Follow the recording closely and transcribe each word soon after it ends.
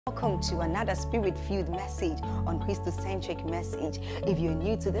Welcome to another spirit-filled message on Christocentric Message. If you're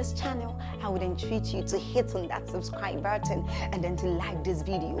new to this channel, I would entreat you to hit on that subscribe button and then to like this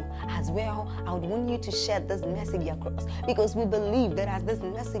video. As well, I would want you to share this message across, because we believe that as this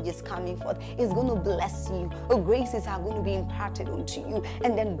message is coming forth, it's going to bless you. Graces are going to be imparted unto you,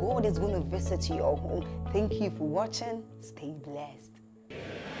 and then God is going to visit your home. Thank you for watching. Stay blessed.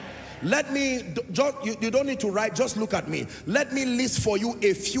 Let me, you don't need to write, just look at me. Let me list for you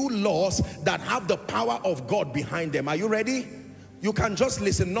a few laws that have the power of God behind them. Are you ready? You can just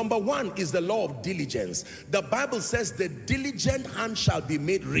listen. Number one is the law of diligence. The Bible says the diligent hand shall be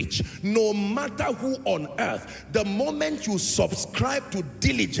made rich. No matter who on earth, the moment you subscribe to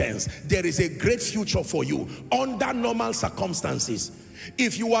diligence, there is a great future for you under normal circumstances.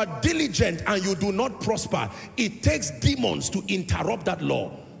 If you are diligent and you do not prosper, it takes demons to interrupt that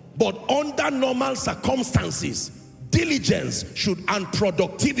law. But under normal circumstances, diligence and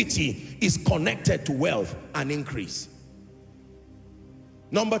productivity is connected to wealth and increase.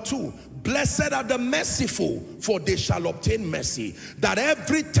 Number two, blessed are the merciful, for they shall obtain mercy. That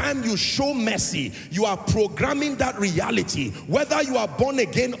every time you show mercy, you are programming that reality, whether you are born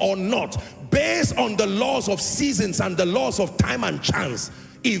again or not, based on the laws of seasons and the laws of time and chance.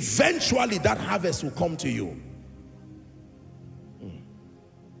 Eventually that harvest will come to you.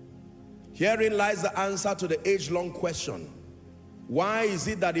 Herein lies the answer to the age-long question. Why is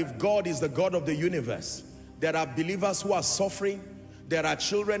it that if God is the God of the universe, there are believers who are suffering, there are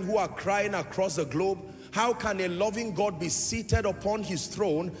children who are crying across the globe? How can a loving God be seated upon his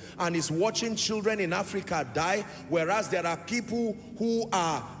throne and is watching children in Africa die, whereas there are people who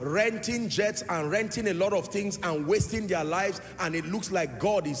are renting jets and renting a lot of things and wasting their lives, and it looks like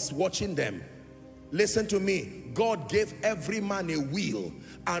God is watching them? Listen to me. God gave every man a will,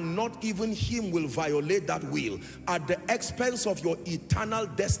 and not even him will violate that will. At the expense of your eternal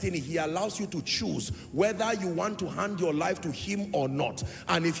destiny, he allows you to choose whether you want to hand your life to him or not.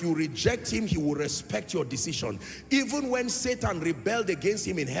 And if you reject him, he will respect your decision. Even when Satan rebelled against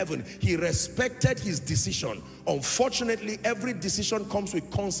him in heaven, he respected his decision. Unfortunately, every decision comes with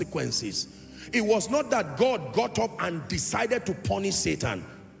consequences. It was not that God got up and decided to punish Satan.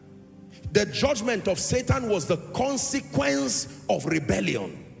 The judgment of Satan was the consequence of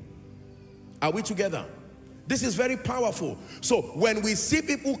rebellion. Are we together? This is very powerful. So when we see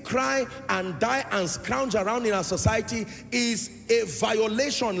people cry and die and scrounge around in our society, is a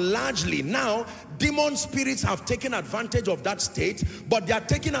violation largely. Now, demon spirits have taken advantage of that state, but they are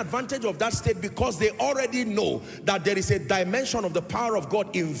taking advantage of that state because they already know that there is a dimension of the power of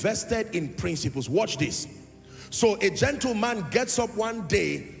God invested in principles. Watch this. So a gentleman gets up one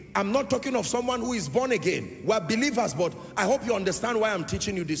day. I'm not talking of someone who is born again. We're believers, but I hope you understand why I'm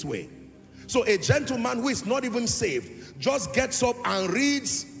teaching you this way. So a gentleman who is not even saved just gets up and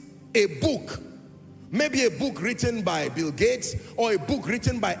reads a book. Maybe a book written by Bill Gates or a book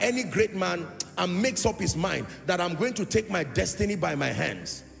written by any great man, and makes up his mind that I'm going to take my destiny by my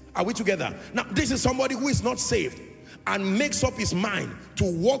hands. Are we together? Now, this is somebody who is not saved and makes up his mind to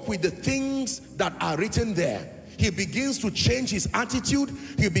walk with the things that are written there. He begins to change his attitude.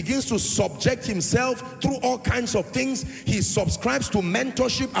 He begins to subject himself through all kinds of things. He subscribes to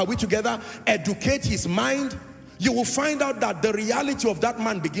mentorship. Are we together? Educate his mind. You will find out that the reality of that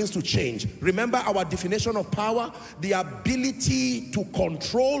man begins to change. Remember our definition of power? The ability to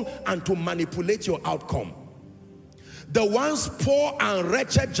control and to manipulate your outcome. The once poor and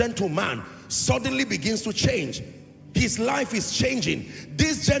wretched gentleman suddenly begins to change. His life is changing.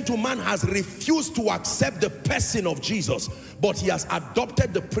 This gentleman has refused to accept the person of Jesus, but he has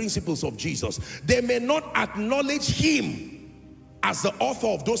adopted the principles of Jesus. They may not acknowledge him as the author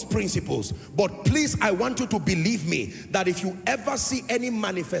of those principles, but please, I want you to believe me that if you ever see any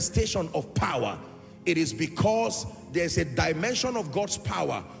manifestation of power, it is because there's a dimension of God's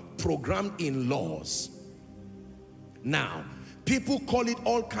power programmed in laws. Now, people call it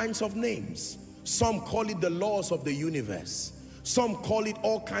all kinds of names. Some call it the laws of the universe. Some call it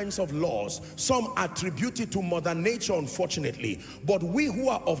all kinds of laws. Some attribute it to Mother Nature, unfortunately. But we who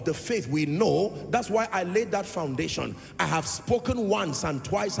are of the faith, we know. That's why I laid that foundation. I have spoken once and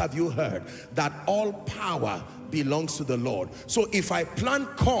twice have you heard that all power belongs to the Lord. So if I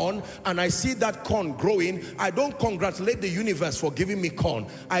plant corn and I see that corn growing, I don't congratulate the universe for giving me corn.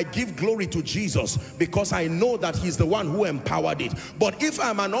 I give glory to Jesus because I know that he's the one who empowered it. But if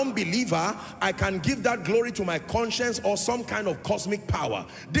I'm an unbeliever, I can give that glory to my conscience or some kind of cosmic power.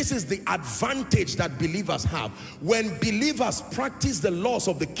 This is the advantage that believers have. When believers practice the laws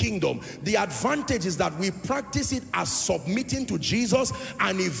of the kingdom, the advantage is that we practice it as submitting to Jesus,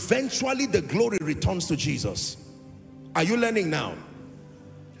 and eventually the glory returns to Jesus. Are you learning now?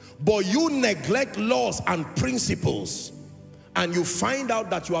 But you neglect laws and principles, and you find out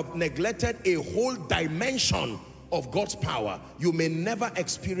that you have neglected a whole dimension of God's power. You may never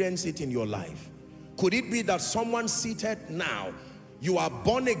experience it in your life. Could it be that someone seated now, you are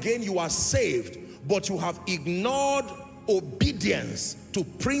born again, you are saved, but you have ignored obedience to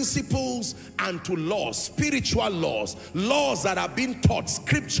principles and to laws, spiritual laws, laws that are being taught,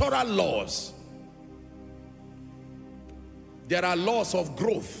 scriptural laws. There are laws of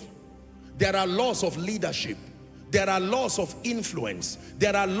growth. There are laws of leadership. There are laws of influence.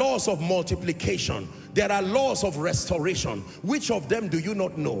 There are laws of multiplication. There are laws of restoration. Which of them do you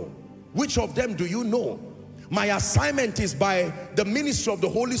not know? Which of them do you know? My assignment is by the ministry of the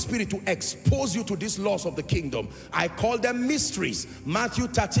Holy Spirit to expose you to these laws of the kingdom. I call them mysteries. Matthew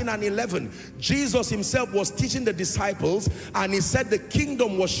 13 and 11. Jesus himself was teaching the disciples, and he said the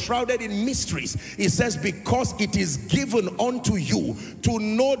kingdom was shrouded in mysteries. He says, because it is given unto you to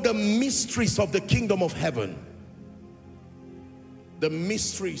know the mysteries of the kingdom of heaven. The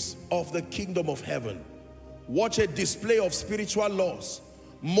mysteries of the kingdom of heaven. Watch a display of spiritual laws.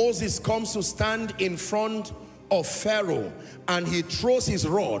 Moses comes to stand in front of Pharaoh, and he throws his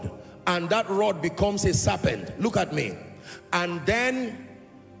rod, and that rod becomes a serpent. Look at me. And then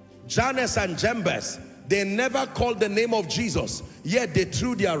Jannes and Jambres, they never called the name of Jesus, yet they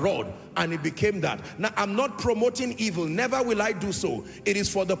threw their rod and it became that. Now, I'm not promoting evil, never will I do so. It is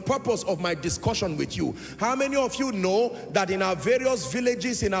for the purpose of my discussion with you. How many of you know that in our various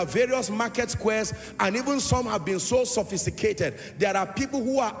villages, in our various market squares, and even some have been so sophisticated, there are people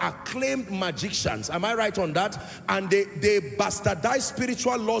who are acclaimed magicians, am I right on that? And they bastardize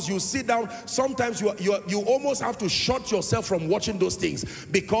spiritual laws. You sit down, sometimes you almost have to shut yourself from watching those things,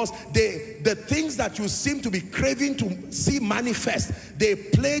 because the things that you seem to be craving to see manifest, they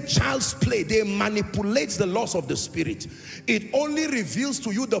play child's play. They manipulate the laws of the spirit. It only reveals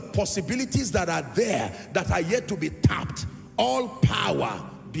to you the possibilities that are there that are yet to be tapped. All power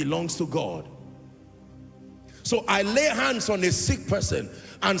belongs to God. So I lay hands on a sick person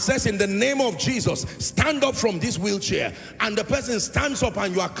and says, in the name of Jesus, stand up from this wheelchair. And the person stands up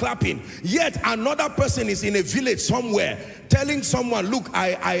and you are clapping. Yet another person is in a village somewhere telling someone, look,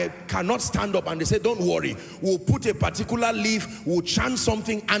 I cannot stand up. And they say, don't worry, we'll put a particular leaf, we'll chant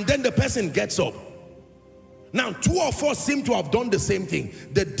something, and then the person gets up. Now, two of us seem to have done the same thing.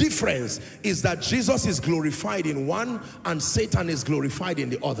 The difference is that Jesus is glorified in one and Satan is glorified in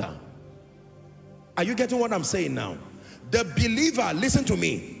the other. Are you getting what I'm saying now? The believer, listen to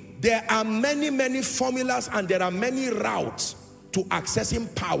me, there are many formulas and there are many routes to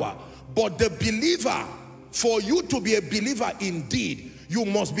accessing power. But the believer, for you to be a believer indeed, you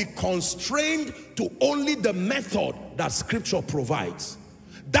must be constrained to only the method that scripture provides.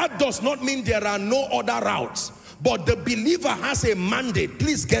 That does not mean there are no other routes, but the believer has a mandate.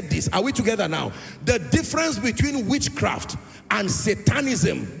 Please get this. Are we together now? The difference between witchcraft and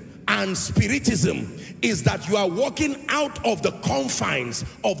satanism and spiritism is that you are walking out of the confines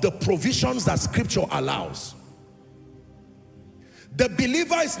of the provisions that scripture allows. The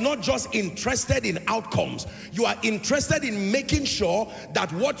believer is not just interested in outcomes. You are interested in making sure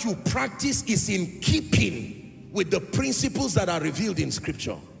that what you practice is in keeping with the principles that are revealed in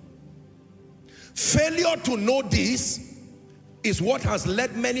scripture. Failure to know this is what has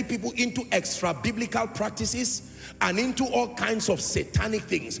led many people into extra biblical practices and into all kinds of satanic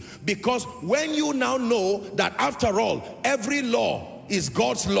things. Because when you now know that after all, every law is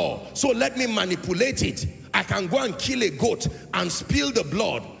God's law, so let me manipulate it. I can go and kill a goat and spill the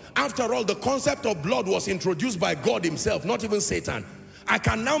blood. After all, the concept of blood was introduced by God himself, not even Satan. I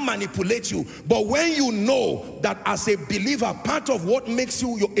can now manipulate you. But when you know that as a believer, part of what makes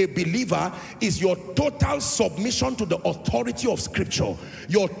you a believer is your total submission to the authority of scripture,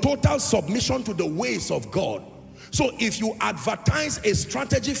 your total submission to the ways of God. So if you advertise a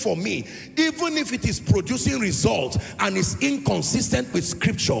strategy for me, even if it is producing results and is inconsistent with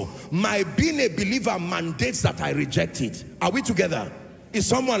scripture, my being a believer mandates that I reject it. Are we together? Is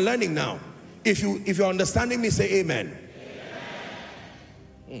someone learning now? If you're understanding me, say amen.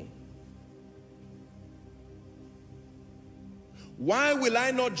 Why will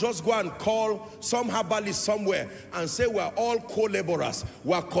I not just go and call some herbalist somewhere and say we're all co-laborers,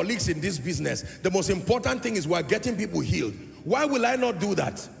 we're colleagues in this business? The most important thing is we're getting people healed. Why will I not do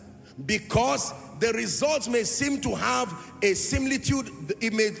that? Because the results may seem to have a similitude.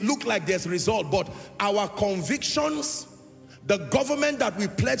 It may look like there's result, but our convictions, the government that we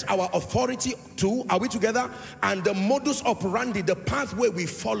pledge our authority to, are we together? And the modus operandi, the pathway we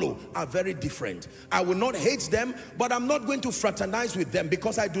follow, are very different. I will not hate them, but I'm not going to fraternize with them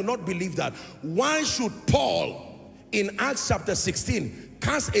because I do not believe that. Why should Paul in Acts chapter 16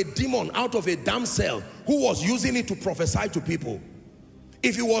 cast a demon out of a damsel who was using it to prophesy to people.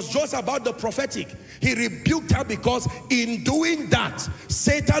 If it was just about the prophetic, he rebuked her because in doing that,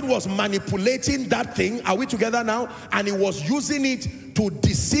 Satan was manipulating that thing. Are we together now? And he was using it to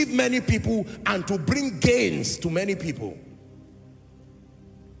deceive many people and to bring gains to many people.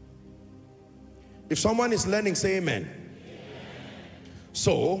 If someone is learning, say amen.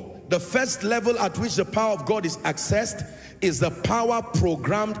 So, the first level at which the power of God is accessed is the power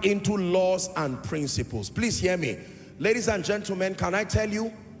programmed into laws and principles. Please hear me. Ladies and gentlemen, can I tell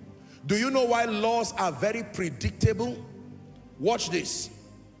you, do you know why laws are very predictable? Watch this.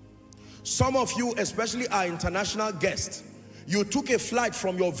 Some of you, especially our international guests, you took a flight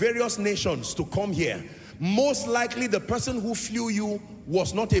from your various nations to come here. Most likely the person who flew you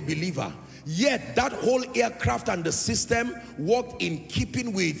was not a believer. Yet that whole aircraft and the system worked in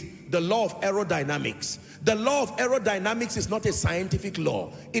keeping with the law of aerodynamics. The law of aerodynamics is not a scientific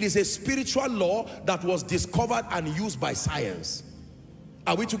law. It is a spiritual law that was discovered and used by science.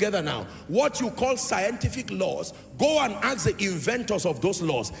 Are we together now? What you call scientific laws, go and ask the inventors of those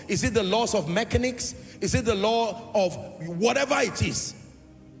laws. Is it the laws of mechanics? Is it the law of whatever it is?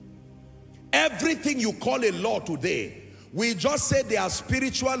 Everything you call a law today, we just say they are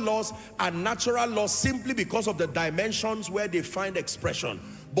spiritual laws and natural laws simply because of the dimensions where they find expression.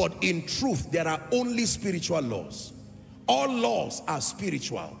 But in truth, there are only spiritual laws. All laws are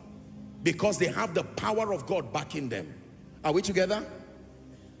spiritual because they have the power of God backing them. Are we together?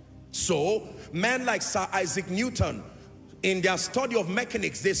 So, men like Sir Isaac Newton, in their study of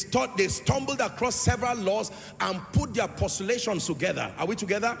mechanics, they stumbled across several laws and put their postulations together. Are we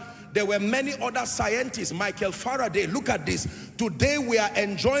together? There were many other scientists. Michael Faraday, look at this. Today we are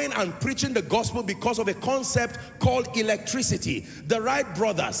enjoying and preaching the gospel because of a concept called electricity. The Wright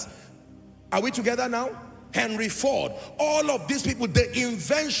brothers. Are we together now? Henry Ford. All of these people, the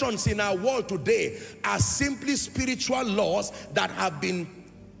inventions in our world today are simply spiritual laws that have been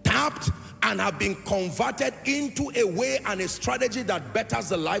tapped and have been converted into a way and a strategy that betters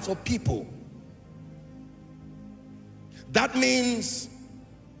the lives of people. That means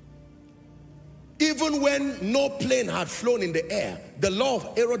even when no plane had flown in the air, the law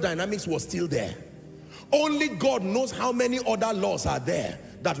of aerodynamics was still there. Only God knows how many other laws are there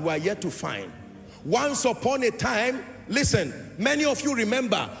that we are yet to find. Once upon a time, listen, many of you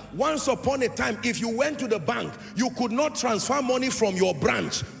remember, once upon a time, if you went to the bank, you could not transfer money from your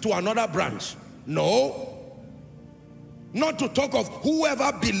branch to another branch. No. Not to talk of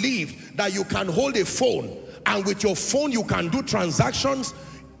whoever believed that you can hold a phone and with your phone you can do transactions.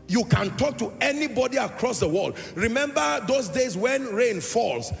 You can talk to anybody across the world. Remember those days when rain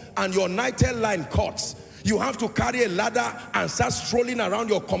falls and your nightel line cuts? You have to carry a ladder and start strolling around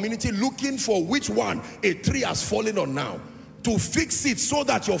your community looking for which one a tree has fallen on now, to fix it so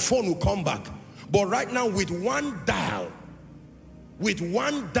that your phone will come back. But right now, with one dial,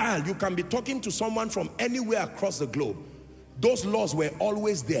 you can be talking to someone from anywhere across the globe. Those laws were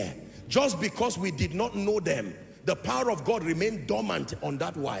always there. Just because we did not know them, the power of God remained dormant on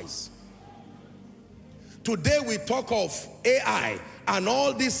that wise. Today we talk of AI and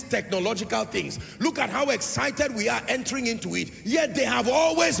all these technological things. Look at how excited we are entering into it. Yet they have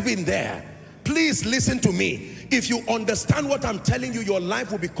always been there. Please listen to me. If you understand what I'm telling you, your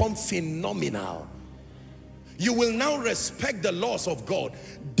life will become phenomenal. You will now respect the laws of God.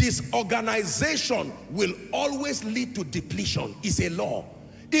 Disorganization will always lead to depletion. It's a law.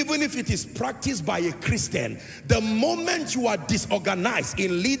 Even if it is practiced by a Christian, the moment you are disorganized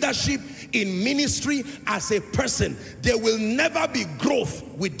in leadership, in ministry, as a person, there will never be growth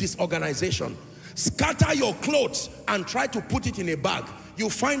with disorganization. Scatter your clothes and try to put it in a bag. You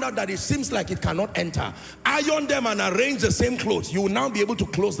find out that it seems like it cannot enter. Iron them and arrange the same clothes. You will now be able to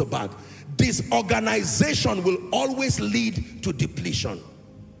close the bag. Disorganization will always lead to depletion.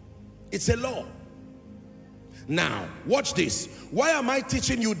 It's a law. Now, watch this. Why am I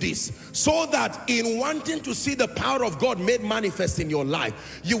teaching you this? So that in wanting to see the power of God made manifest in your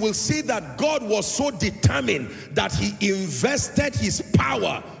life, you will see that God was so determined that he invested his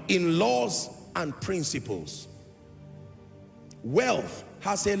power in laws and principles. Wealth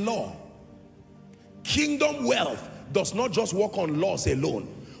has a law. Kingdom wealth does not just work on laws alone.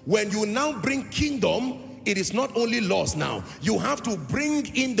 When you now bring kingdom, it is not only laws now. You have to bring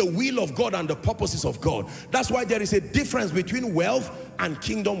in the will of God and the purposes of God. That's why there is a difference between wealth and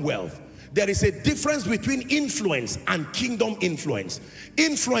kingdom wealth. There is a difference between influence and kingdom influence.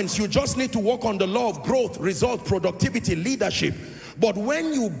 Influence, you just need to work on the law of growth, result, productivity, leadership. But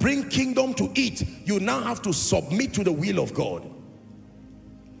when you bring kingdom to it, you now have to submit to the will of God.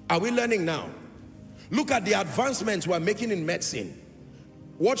 Are we learning now? Look at the advancements we're making in medicine.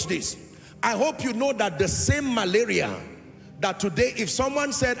 Watch this. I hope you know that the same malaria that today, if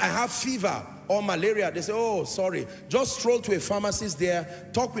someone said, I have fever or malaria, they say, oh, sorry. Just stroll to a pharmacist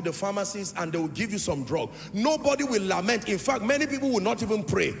there, talk with the pharmacist, and they will give you some drug. Nobody will lament. In fact, many people will not even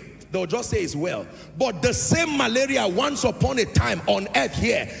pray. They'll just say it's well. But the same malaria, once upon a time on earth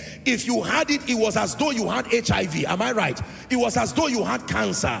here, if you had it, it was as though you had HIV. Am I right? It was as though you had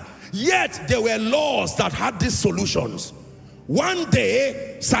cancer. Yet there were laws that had these solutions. One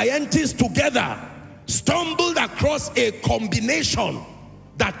day, scientists together stumbled across a combination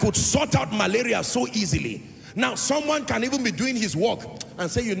that could sort out malaria so easily. Now, someone can even be doing his work and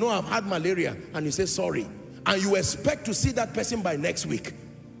say, you know, I've had malaria. And you say, sorry. And you expect to see that person by next week.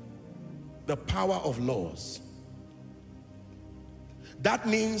 The power of laws. That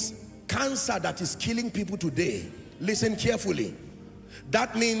means cancer that is killing people today. Listen carefully.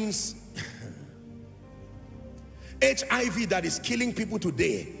 That means HIV that is killing people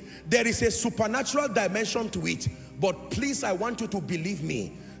today. There is a supernatural dimension to it. But please, I want you to believe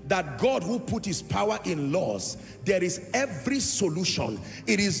me that God who put his power in laws, there is every solution.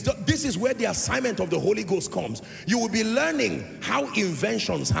 This is where the assignment of the Holy Ghost comes. You will be learning how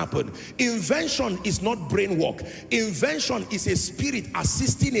inventions happen. Invention is not brain work. Invention is a spirit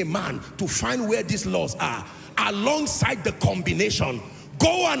assisting a man to find where these laws are, alongside the combination.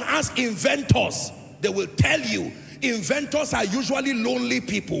 Go and ask inventors. They will tell you. Inventors are usually lonely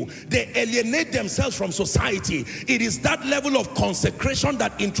people. They alienate themselves from society. It is that level of consecration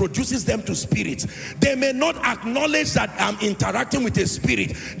that introduces them to spirits. They may not acknowledge that I'm interacting with a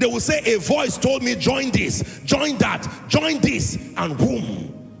spirit. They will say, a voice told me, join this, join that, join this, and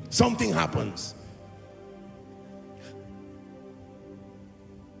boom, something happens.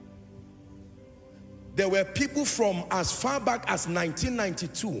 There were people from as far back as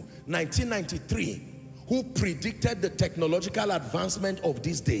 1992, 1993, who predicted the technological advancement of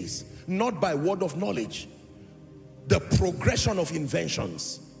these days, not by word of knowledge, the progression of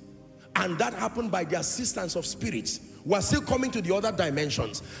inventions. And that happened by the assistance of spirits. We're still coming to the other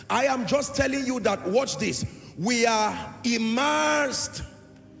dimensions. I am just telling you that, watch this, we are immersed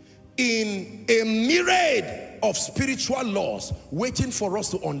in a myriad of spiritual laws waiting for us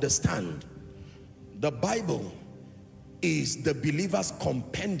to understand. The Bible is the believer's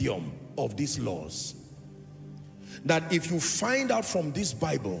compendium of these laws. That if you find out from this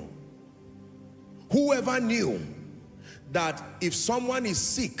Bible, whoever knew that if someone is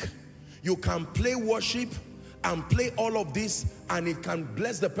sick, you can play worship and play all of this and it can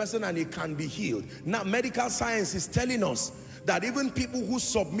bless the person and it can be healed. Now, medical science is telling us that even people who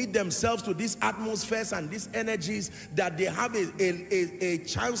submit themselves to these atmospheres and these energies, that they have a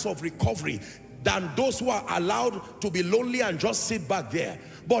chance of recovery than those who are allowed to be lonely and just sit back there.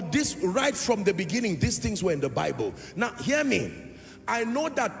 But this, right from the beginning, these things were in the Bible. Now, hear me. I know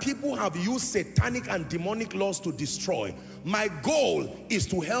that people have used satanic and demonic laws to destroy. My goal is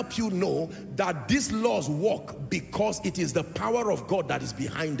to help you know that these laws work because it is the power of God that is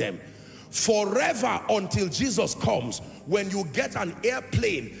behind them. Forever until Jesus comes, when you get an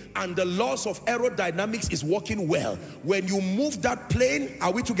airplane and the laws of aerodynamics is working well, when you move that plane,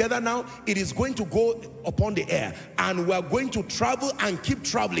 are we together now? It is going to go upon the air and we're going to travel and keep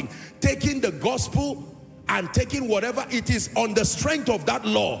traveling, taking the gospel and taking whatever it is on the strength of that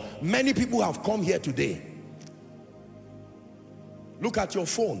law. Many people have come here today. Look at your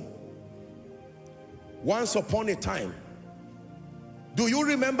phone. Once upon a time, do you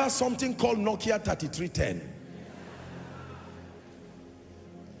remember something called Nokia 3310?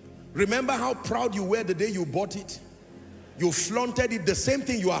 Remember how proud you were the day you bought it? You flaunted it. The same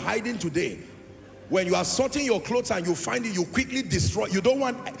thing you are hiding today. When you are sorting your clothes and you find it, you quickly destroy. You don't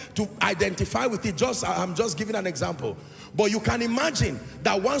want to identify with it. I'm just giving an example. But you can imagine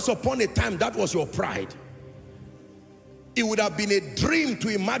that once upon a time, that was your pride. It would have been a dream to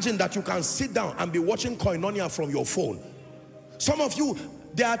imagine that you can sit down and be watching Koinonia from your phone. Some of you,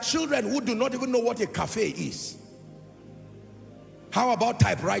 there are children who do not even know what a cafe is. How about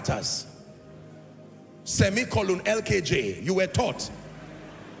typewriters? Semicolon LKJ, you were taught.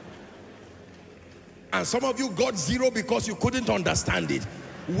 And some of you got 0 because you couldn't understand it.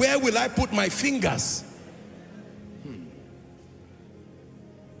 Where will I put my fingers?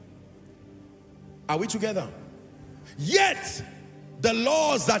 Are we together? Yet, the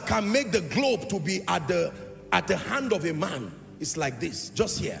laws that can make the globe to be at the hand of a man is like this,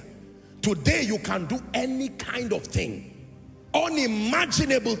 just here. Today you can do any kind of thing,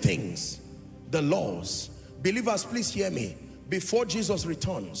 unimaginable things. The laws. Believers, please hear me. Before Jesus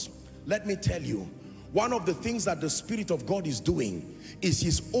returns, let me tell you, One of the things that the Spirit of God is doing is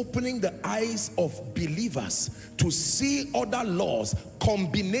He's opening the eyes of believers to see other laws,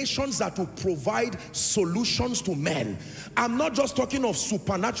 combinations that will provide solutions to men. I'm not just talking of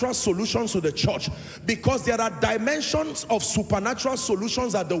supernatural solutions to the church, because there are dimensions of supernatural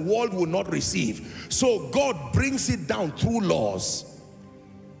solutions that the world will not receive. So God brings it down through laws.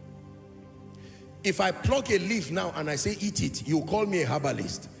 If I pluck a leaf now and I say eat it, you call me a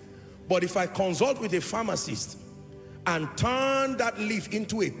herbalist. But if I consult with a pharmacist and turn that leaf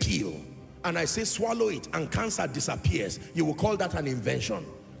into a pill and I say swallow it and cancer disappears, you will call that an invention.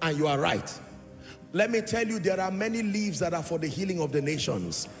 And you are right. Let me tell you, there are many leaves that are for the healing of the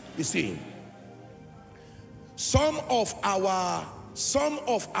nations. You see, some of our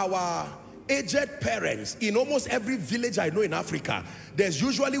aged parents, in almost every village I know in Africa, there's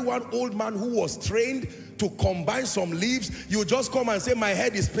usually one old man who was trained to combine some leaves. You just come and say, my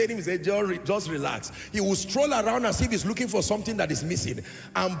head is paining. He say, just relax. He will stroll around as if he's looking for something that is missing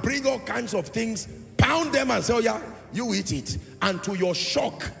and bring all kinds of things, pound them and say, oh yeah, you eat it. And to your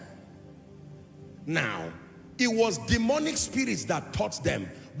shock, now, it was demonic spirits that taught them.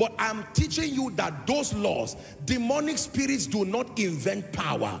 But I'm teaching you that those laws, demonic spirits do not invent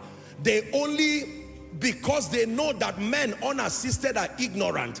power. They only, because they know that men unassisted are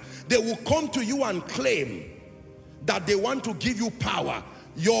ignorant, they will come to you and claim that they want to give you power.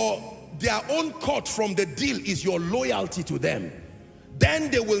 Their own cut from the deal is your loyalty to them.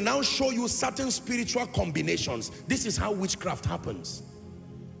 Then they will now show you certain spiritual combinations. This is how witchcraft happens.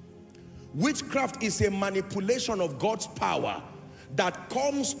 Witchcraft is a manipulation of God's power that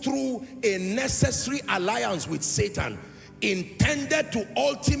comes through a necessary alliance with Satan, intended to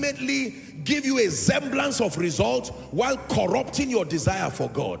ultimately give you a semblance of result while corrupting your desire for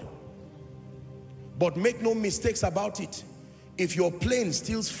God. But make no mistakes about it. If your plane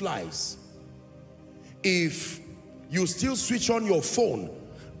still flies, if you still switch on your phone,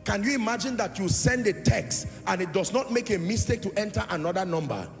 can you imagine that you send a text and it does not make a mistake to enter another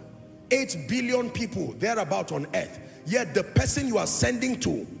number? 8 billion people thereabout on earth, yet the person you are sending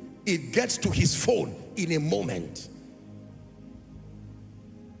to, it gets to his phone in a moment.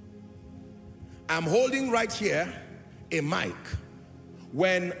 I'm holding right here a mic.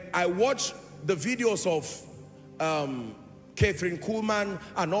 When I watch the videos of Catherine Kuhlman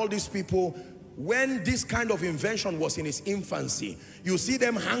and all these people, when this kind of invention was in its infancy, you see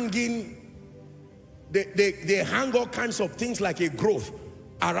them hanging, they hang all kinds of things like a growth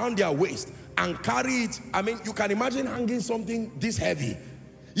around their waist and carry it. I mean, you can imagine hanging something this heavy.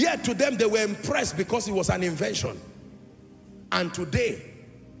 Yet to them, they were impressed because it was an invention. And today,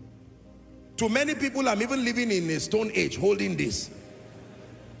 to many people, I'm even living in a stone age holding this.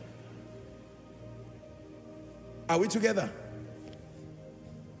 Are we together?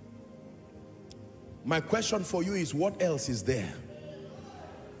 My question for you is, what else is there?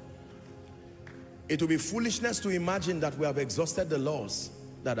 It will be foolishness to imagine that we have exhausted the laws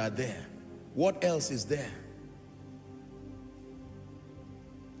that are there. What else is there?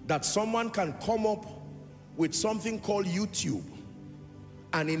 That someone can come up with something called YouTube,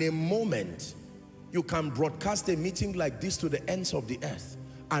 and in a moment you can broadcast a meeting like this to the ends of the earth,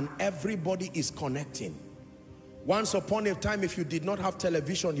 and everybody is connecting. Once upon a time, if you did not have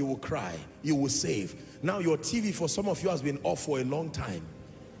television, you will cry, you will save. Now your TV for some of you has been off for a long time,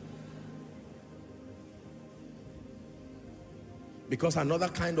 because another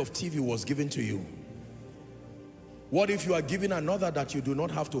kind of TV was given to you. What if you are given another that you do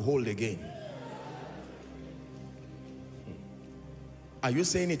not have to hold again? Are you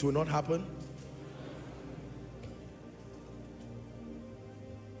saying it will not happen?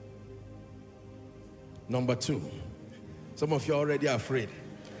 Number two, some of you are already afraid.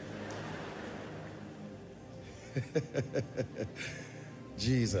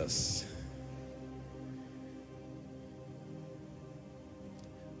 Jesus.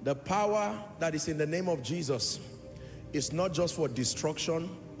 The power that is in the name of Jesus is not just for destruction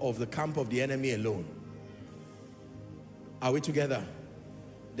of the camp of the enemy alone. Are we together?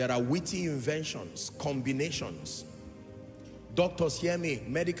 There are witty inventions, combinations. Doctors, hear me.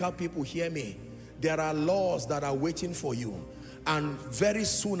 Medical people, hear me. There are laws that are waiting for you. And very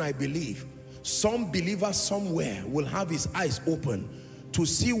soon, I believe, some believer somewhere will have his eyes open to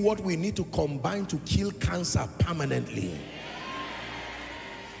see what we need to combine to kill cancer permanently.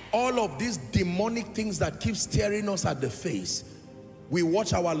 All of these demonic things that keep staring us at the face. We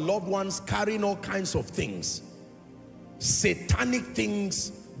watch our loved ones carrying all kinds of things. Satanic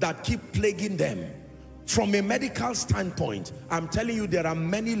things that keep plaguing them. From a medical standpoint, I'm telling you, there are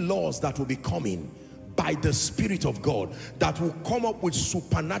many laws that will be coming by the Spirit of God that will come up with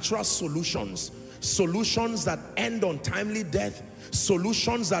supernatural solutions solutions that end on timely death,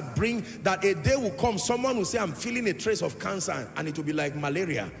 solutions that bring, that a day will come, someone will say, I'm feeling a trace of cancer, and it will be like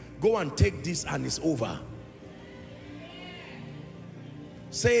malaria. Go and take this and it's over.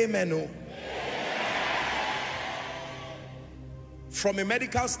 Say amen. Oh. From a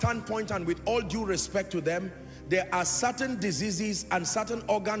medical standpoint, and with all due respect to them, there are certain diseases and certain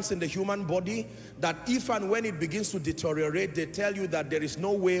organs in the human body that if and when it begins to deteriorate, they tell you that there is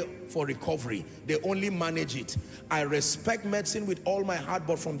no way for recovery. They only manage it. I respect medicine with all my heart,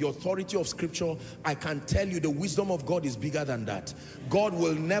 but from the authority of scripture, I can tell you the wisdom of God is bigger than that. God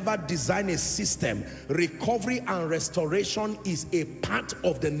will never design a system. Recovery and restoration is a part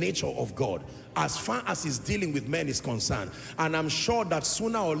of the nature of God, as far as he's dealing with men is concerned. And I'm sure that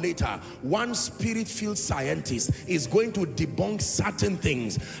sooner or later, one spirit-filled scientist is going to debunk certain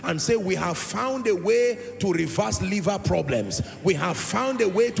things and say, we have found a way to reverse liver problems. We have found a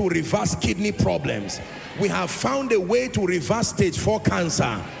way to reverse kidney problems. We have found a way to reverse stage 4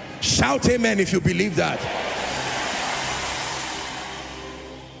 cancer. Shout amen if you believe that.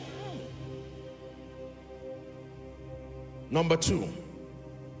 Number 2.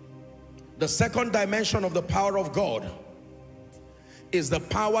 The second dimension of the power of God is the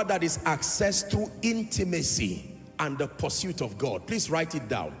power that is accessed through intimacy and the pursuit of God. Please write it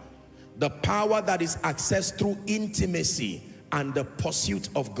down. The power that is accessed through intimacy and the pursuit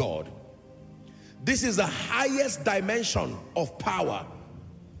of God. This is the highest dimension of power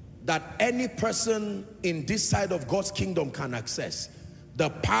that any person in this side of God's kingdom can access. The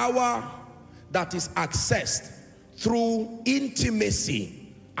power that is accessed through intimacy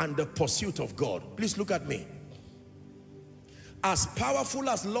and the pursuit of God. Please look at me. As powerful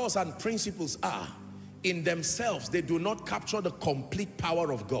as laws and principles are, in themselves, they do not capture the complete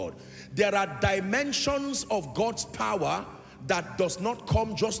power of God. There are dimensions of God's power that does not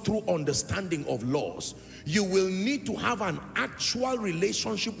come just through understanding of laws. You will need to have an actual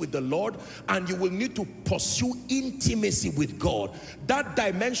relationship with the Lord, and you will need to pursue intimacy with God. That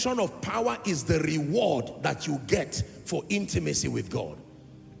dimension of power is the reward that you get for intimacy with God.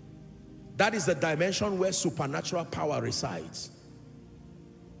 That is the dimension where supernatural power resides.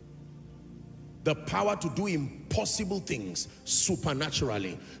 The power to do impossible things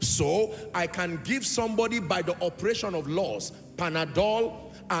supernaturally. So I can give somebody, by the operation of laws,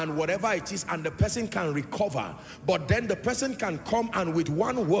 Panadol and whatever it is, and the person can recover. But then the person can come and with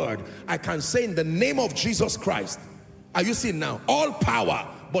one word, I can say, in the name of Jesus Christ. Are you seeing now? All power,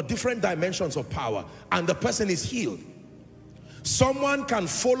 but different dimensions of power. And the person is healed. Someone can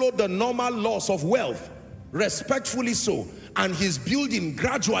follow the normal laws of wealth, respectfully so, and he's building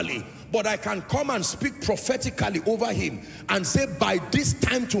gradually. But I can come and speak prophetically over him and say, by this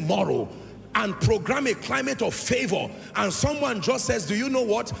time tomorrow, and program a climate of favor. And someone just says, do you know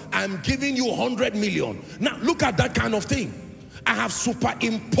what? I'm giving you 100 million. Now look at that kind of thing. I have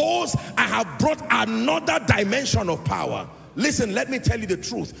superimposed, I have brought another dimension of power. Listen, let me tell you the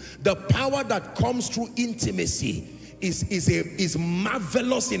truth. The power that comes through intimacy is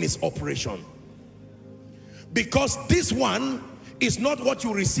marvelous in its operation. Because this one is not what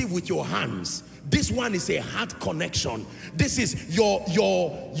you receive with your hands. This one is a heart connection. This is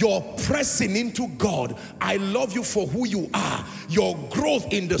your pressing into God. I love you for who you are. Your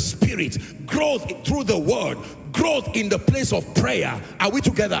growth in the spirit, growth through the word, growth in the place of prayer. Are we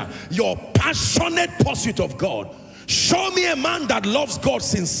together? Your passionate pursuit of God. Show me a man that loves God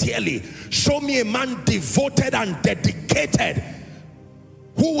sincerely. Show me a man devoted and dedicated,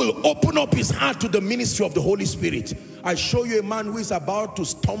 who will open up his heart to the ministry of the Holy Spirit. I show you a man who is about to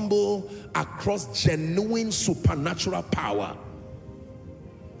stumble across genuine supernatural power.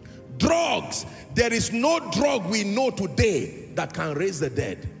 Drugs. There is no drug we know today that can raise the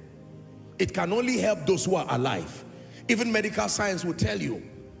dead. It can only help those who are alive. Even medical science will tell you.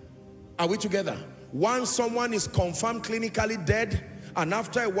 Are we together? Once someone is confirmed clinically dead, and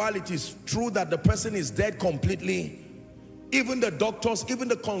after a while it is true that the person is dead completely, even the doctors, even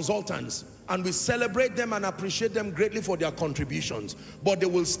the consultants, and we celebrate them and appreciate them greatly for their contributions, but they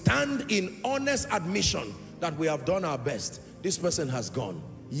will stand in honest admission that we have done our best. This person has gone.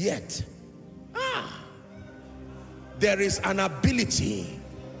 Yet, there is an ability.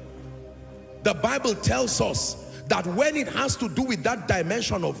 The Bible tells us that when it has to do with that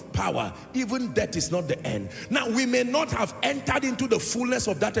dimension of power, even death is not the end. Now, we may not have entered into the fullness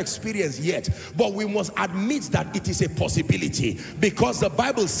of that experience yet, but we must admit that it is a possibility, because the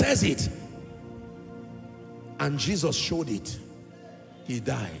Bible says it. And Jesus showed it. He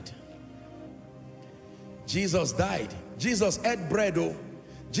died. Jesus died. Jesus ate bread, oh.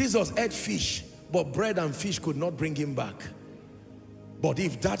 Jesus ate fish, but bread and fish could not bring him back. But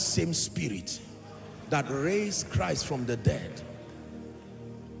if that same spirit that raised Christ from the dead.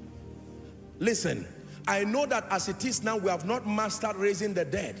 Listen, I know that as it is now, we have not mastered raising the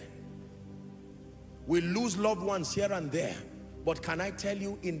dead. We lose loved ones here and there. But can I tell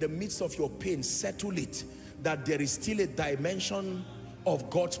you, in the midst of your pain, settle it, that there is still a dimension of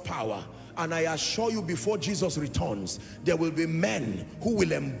God's power. And I assure you, before Jesus returns, there will be men who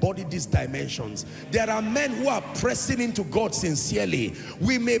will embody these dimensions. There are men who are pressing into God sincerely.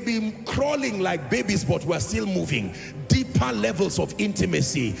 We may be crawling like babies, but we're still moving. Deeper levels of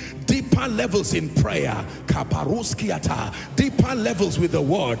intimacy, deeper levels in prayer, deeper levels with the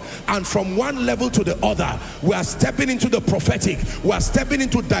word. And from one level to the other, we are stepping into the prophetic. We are stepping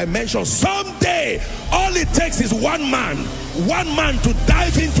into dimensions. Someday, all it takes is one man to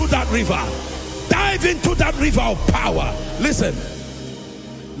dive into that river. Dive into that river of power. Listen,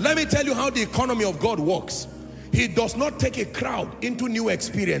 let me tell you how the economy of God works. He does not take a crowd into new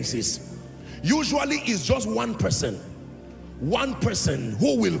experiences. Usually it's just one person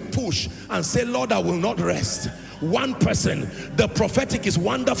who will push and say, Lord, I will not rest. One person. The prophetic is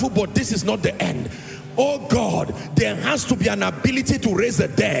wonderful, but this is not the end. Oh God, there has to be an ability to raise the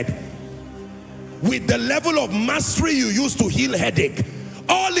dead with the level of mastery you use to heal headache.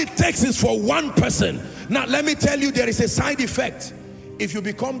 All it takes is for one person. Now let me tell you, there is a side effect. If you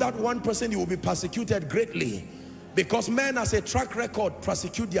become that one person, you will be persecuted greatly, because men as a track record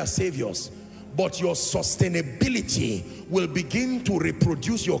persecute their saviors. But your sustainability will begin to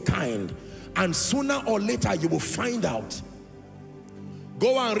reproduce your kind, and sooner or later you will find out.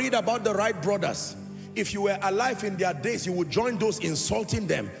 Go and read about the Wright brothers. If you were alive in their days, you would join those insulting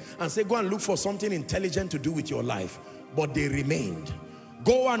them and say, go and look for something intelligent to do with your life. But they remained.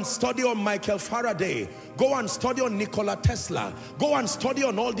 Go and study on Michael Faraday. Go and study on Nikola Tesla. Go and study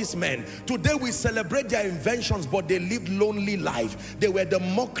on all these men. Today we celebrate their inventions, but they lived lonely life. They were the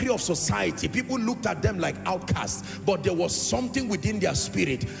mockery of society. People looked at them like outcasts, but there was something within their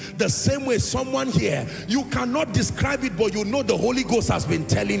spirit. The same way someone here, you cannot describe it, but you know the Holy Ghost has been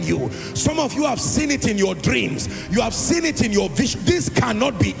telling you. Some of you have seen it in your dreams. You have seen it in your vision. This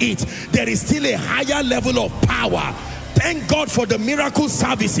cannot be it. There is still a higher level of power. Thank God for the miracle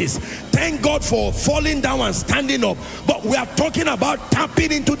services. Thank God for falling down and standing up. But we are talking about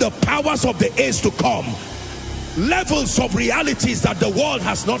tapping into the powers of the age to come. Levels of realities that the world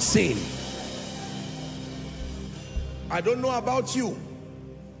has not seen. I don't know about you,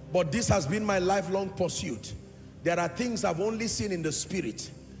 but this has been my lifelong pursuit. There are things I've only seen in the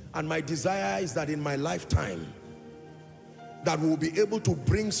spirit, and my desire is that in my lifetime that we will be able to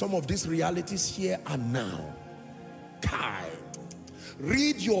bring some of these realities here and now.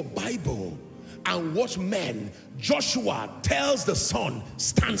 Read your Bible and watch men. Joshua tells the sun,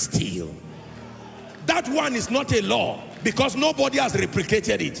 stand still. That one is not a law, because nobody has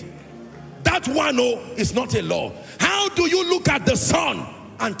replicated it. That one, oh, is not a law. How do you look at the sun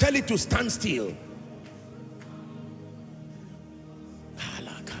and tell it to stand still?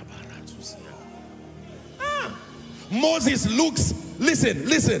 Moses looks,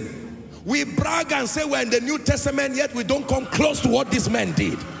 listen. We brag and say we're in the New Testament, yet we don't come close to what this man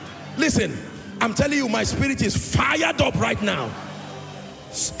did. Listen, I'm telling you, my spirit is fired up right now.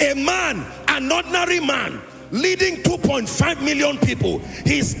 A man, an ordinary man, leading 2.5 million people.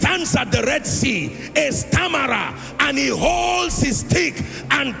 He stands at the Red Sea, a stammerer, and he holds his stick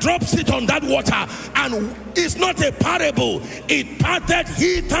and drops it on that water. And it's not a parable. It parted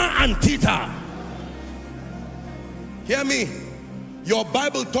hither and thither. Hear me. Your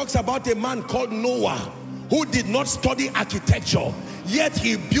Bible talks about a man called Noah who did not study architecture, yet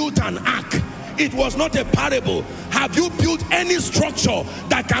he built an ark. It was not a parable. Have you built any structure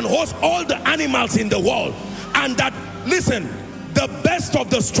that can host all the animals in the world? And that, listen, the best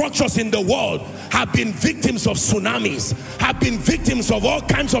of the structures in the world have been victims of tsunamis, have been victims of all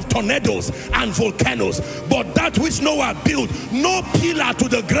kinds of tornadoes and volcanoes. But that which Noah built, no pillar to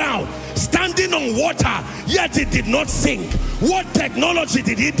the ground, standing on water, yet it did not sink. What technology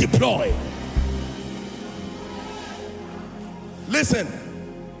did he deploy? Listen,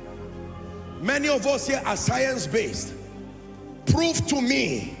 many of us here are science-based. Prove to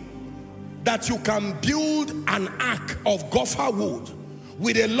me that you can build an ark of gopher wood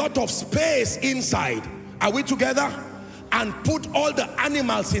with a lot of space inside. Are we together? And put all the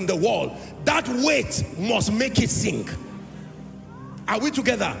animals in the wall. That weight must make it sink. Are we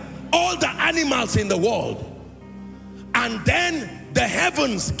together? All the animals in the world. And then the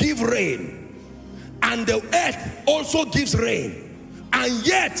heavens give rain, and the earth also gives rain, and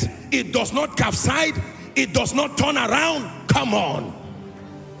yet it does not capsize, it does not turn around. Come on.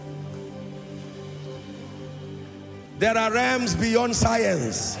 There are realms beyond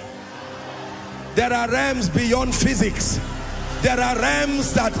science. There are realms beyond physics. There are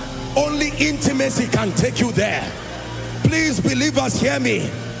realms that only intimacy can take you there. Please, believers, hear me.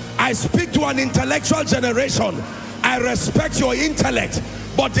 I speak to an intellectual generation. I respect your intellect,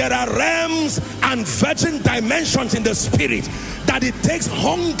 but there are realms and virgin dimensions in the spirit that it takes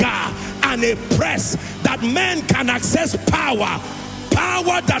hunger and a press that man can access power.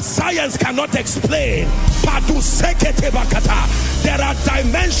 Power that science cannot explain. There are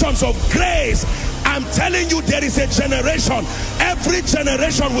dimensions of grace. I'm telling you, there is a generation. Every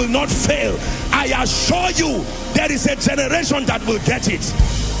generation will not fail. I assure you, there is a generation that will get it.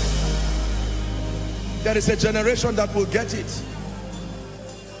 There is a generation that will get it.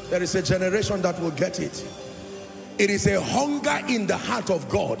 There is a generation that will get it. It is a hunger in the heart of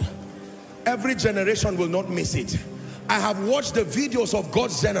God. Every generation will not miss it. I have watched the videos of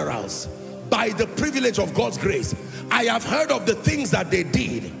God's generals. By the privilege of God's grace, I have heard of the things that they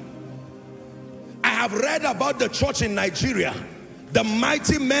did. I have read about the church in Nigeria, the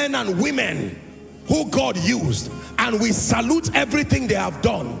mighty men and women who God used, and we salute everything they have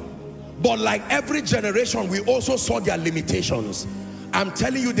done. But like every generation, we also saw their limitations. I'm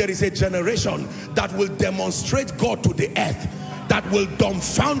telling you, there is a generation that will demonstrate God to the earth, that will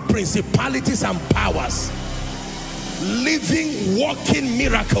dumbfound principalities and powers. Living, walking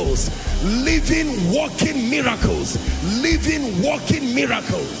miracles. Living, walking miracles. Living, walking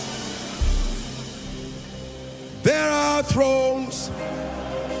miracles. There are thrones.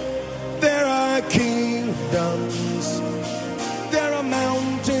 There are kingdoms. There are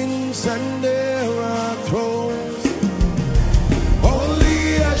mountains and there are thrones.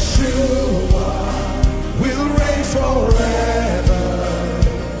 Only Yeshua will reign forever.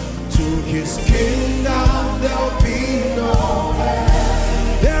 To his kingdom there'll be no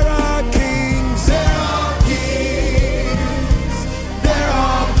end. There are kings, there are kings, there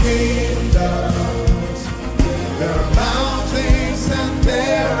are kingdoms, there are mountains and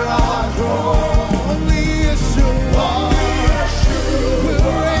there are thrones. Only Yeshua will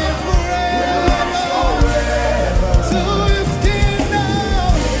reign forever. To his kingdom.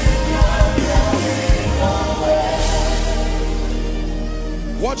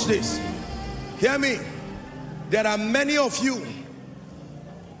 Watch this. Hear me. There are many of you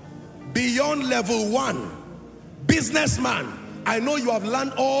beyond level 1, businessman. I know you have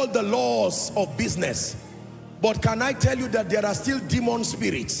learned all the laws of business, but can I tell you that there are still demon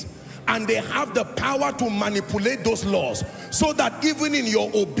spirits, and they have the power to manipulate those laws so that even in your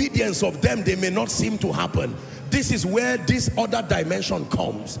obedience of them, they may not seem to happen. This is where this other dimension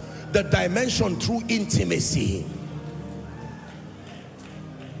comes, the dimension through intimacy,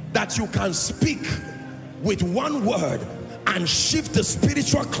 that you can speak with one word and shift the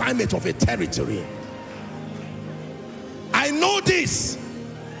spiritual climate of a territory. I know this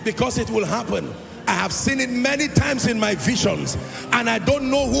because it will happen. I have seen it many times in my visions, and I don't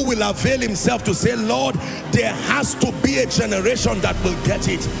know who will avail himself to say, Lord, there has to be a generation that will get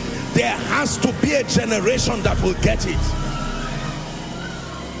it. There has to be a generation that will get it.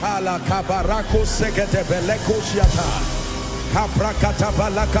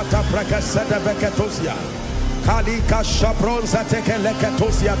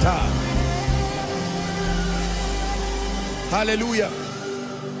 Hallelujah.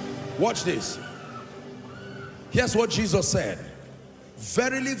 Watch this. Here's what Jesus said.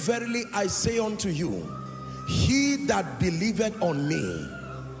 Verily, verily, I say unto you, he that believeth on me,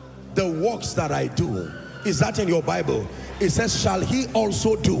 the works that I do. Is that in your Bible? It says, shall he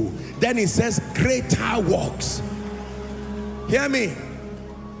also do. Then it says, greater works. Hear me.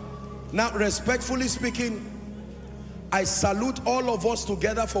 Now, respectfully speaking, I salute all of us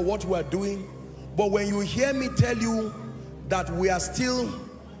together for what we are doing. But when you hear me tell you that we are still,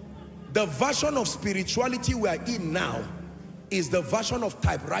 the version of spirituality we are in now is the version of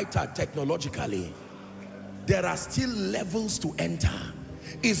typewriter technologically. There are still levels to enter.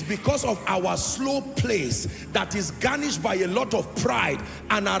 It's because of our slow place that is garnished by a lot of pride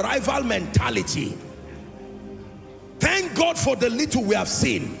and arrival mentality. Thank God for the little we have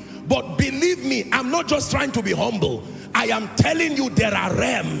seen. But believe me, I'm not just trying to be humble. I am telling you, there are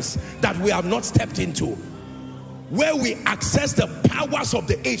realms that we have not stepped into, where we access the powers of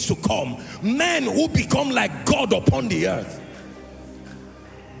the age to come. Men who become like God upon the earth.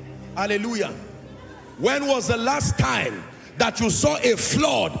 Hallelujah. When was the last time that you saw a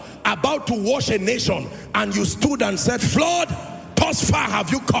flood about to wash a nation and you stood and said, flood, thus far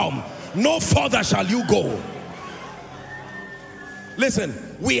have you come, no further shall you go? Listen,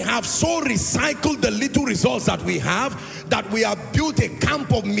 we have so recycled the little results that we have that we have built a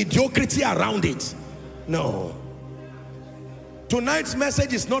camp of mediocrity around it. No. Tonight's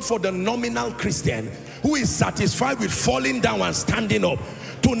message is not for the nominal Christian who is satisfied with falling down and standing up.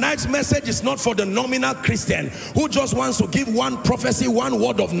 Tonight's message is not for the nominal Christian who just wants to give one prophecy, one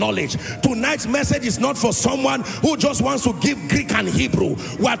word of knowledge. Tonight's message is not for someone who just wants to give Greek and Hebrew.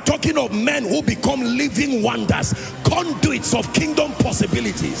 We are talking of men who become living wonders, conduits of kingdom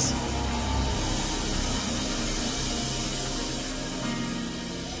possibilities.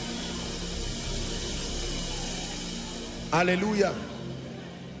 Hallelujah.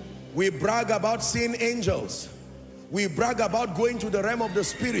 We brag about seeing angels. We brag about going to the realm of the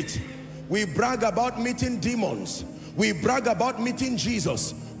spirit. We brag about meeting demons. We brag about meeting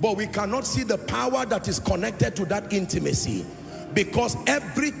Jesus. But we cannot see the power that is connected to that intimacy. Because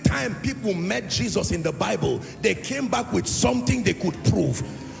every time people met Jesus in the Bible, they came back with something they could prove.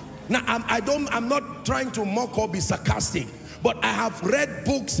 Now, I'm not trying to mock or be sarcastic, but I have read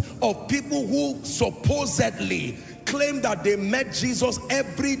books of people who supposedly claim that they met Jesus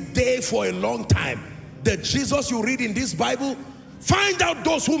every day for a long time. The Jesus you read in this Bible, find out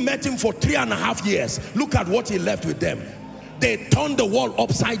those who met him for 3.5 years. Look at what he left with them. They turned the world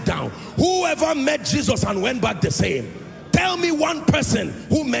upside down. Whoever met Jesus and went back the same? Tell me one person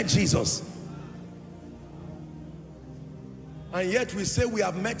who met Jesus. And yet we say we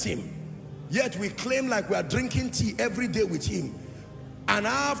have met him. Yet we claim like we are drinking tea every day with him. And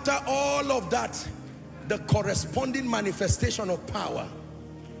after all of that, the corresponding manifestation of power.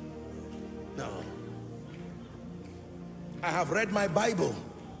 No. I have read my Bible.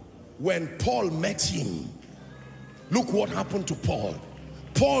 When Paul met him, look what happened to Paul.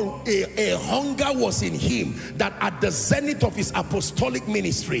 Paul, a hunger was in him that at the zenith of his apostolic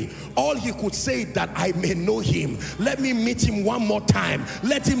ministry, all he could say that I may know him. Let me meet him one more time.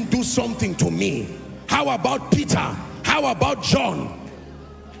 Let him do something to me. How about Peter? How about John?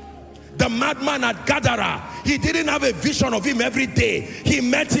 The madman at Gadara, he didn't have a vision of him every day. He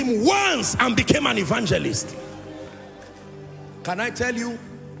met him once and became an evangelist. Can I tell you,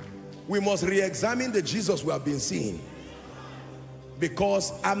 we must re-examine the Jesus we have been seeing.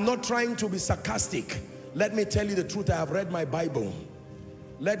 Because I'm not trying to be sarcastic. Let me tell you the truth. I have read my Bible.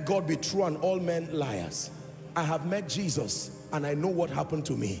 Let God be true and all men liars. I have met Jesus and I know what happened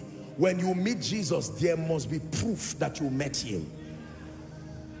to me. When you meet Jesus, there must be proof that you met him.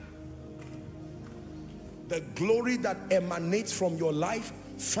 The glory that emanates from your life.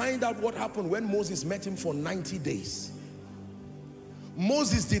 Find out what happened when Moses met him for 90 days.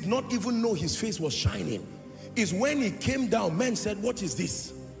 Moses did not even know his face was shining. It's when he came down, men said, what is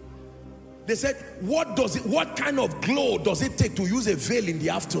this? They said, what kind of glow does it take to use a veil in the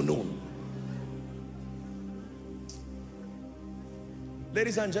afternoon?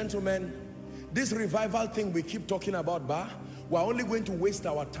 Ladies and gentlemen, this revival thing we keep talking about, we're only going to waste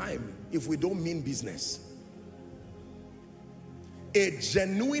our time if we don't mean business. A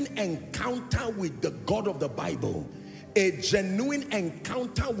genuine encounter with the God of the Bible, a genuine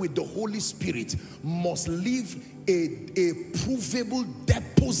encounter with the Holy Spirit must leave a provable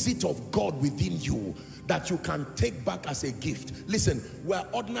deposit of God within you that you can take back as a gift. Listen, we're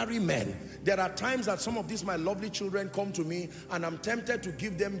ordinary men. There are times that some of these my lovely children come to me and I'm tempted to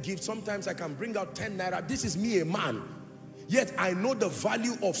give them gifts. Sometimes I can bring out 10 naira. This is me, a man. Yet I know the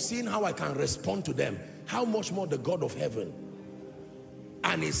value of seeing how I can respond to them. How much more the God of heaven?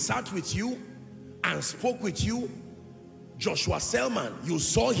 And he sat with you and spoke with you. Joshua Selman, you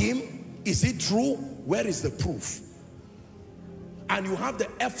saw him. Is it true? Where is the proof? And you have the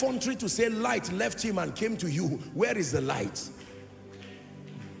effrontery to say light left him and came to you. Where is the light?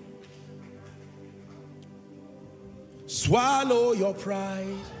 Swallow your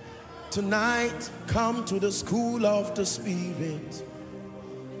pride. Tonight, come to the school of the Spirit.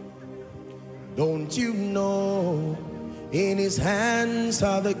 Don't you know in his hands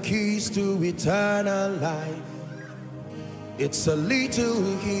are the keys to eternal life? It's a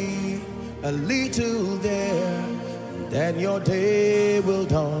little here, a little there, and then your day will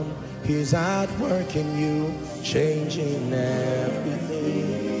dawn. He's at work in you, changing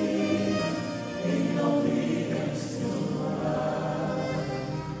everything.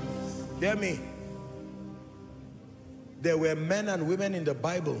 Hear me. There were men and women in the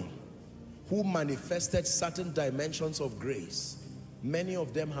Bible who manifested certain dimensions of grace. Many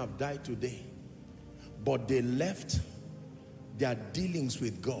of them have died today, but they left their dealings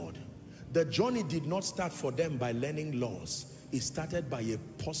with God. The journey did not start for them by learning laws. It started by a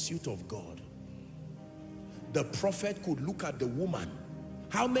pursuit of God. The prophet could look at the woman.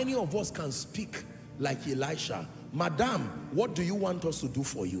 How many of us can speak like Elisha? Madam, what do you want us to do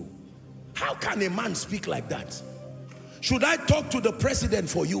for you? How can a man speak like that? Should I talk to the president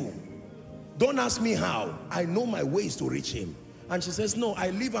for you? Don't ask me how. I know my ways to reach him. And she says, no,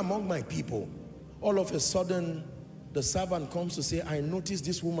 I live among my people. All of a sudden, the servant comes to say, I noticed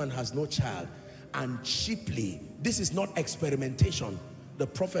this woman has no child. And cheaply, this is not experimentation. The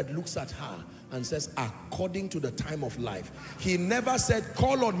prophet looks at her and says, according to the time of life. He never said,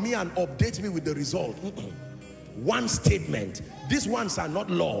 call on me and update me with the result. One statement. These ones are not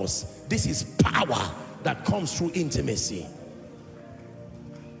laws. This is power that comes through intimacy.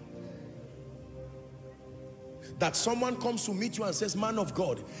 That someone comes to meet you and says, man of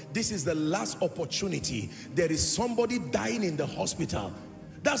God, this is the last opportunity. There is somebody dying in the hospital.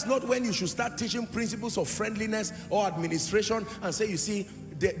 That's not when you should start teaching principles of friendliness or administration and say, you see,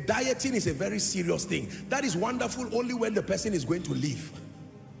 the dieting is a very serious thing. That is wonderful only when the person is going to leave.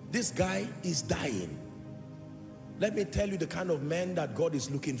 This guy is dying. Let me tell you the kind of men that God is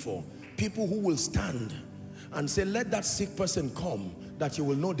looking for. People who will stand and say, let that sick person come, that you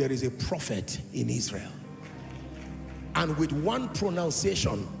will know there is a prophet in Israel. And with one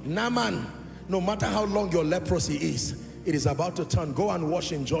pronunciation, Naaman, no matter how long your leprosy is, it is about to turn. Go and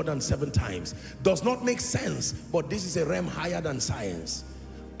wash in Jordan 7 times. Does not make sense, but this is a realm higher than science.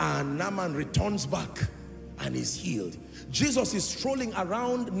 And Naaman returns back and is healed. Jesus is strolling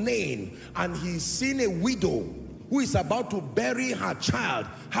around Nain and he's seen a widow who is about to bury her child,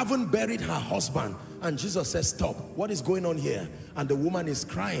 haven't buried her husband. And Jesus says, stop. What is going on here? And the woman is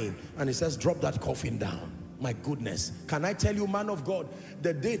crying and he says, drop that coffin down. My goodness. Can I tell you, man of God,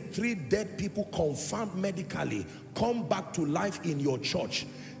 the day 3 dead people confirmed medically come back to life in your church,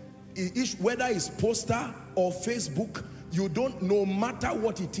 whether it's poster or Facebook, you don't, no matter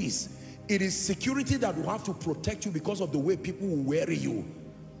what it is security that will have to protect you because of the way people will weary you.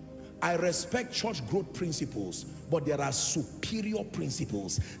 I respect church growth principles, but there are superior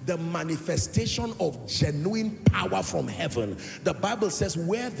principles. The manifestation of genuine power from heaven. The Bible says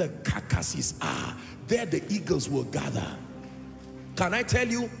where the carcasses are, there the eagles will gather. Can I tell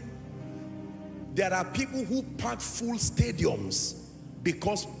you, there are people who pack full stadiums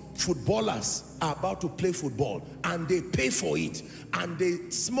because footballers are about to play football and they pay for it and they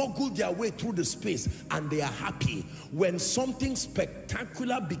smuggle their way through the space and they are happy. When something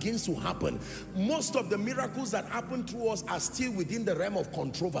spectacular begins to happen, most of the miracles that happen through us are still within the realm of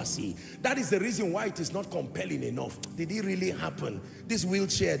controversy. That is the reason why it is not compelling enough. Did it really happen? This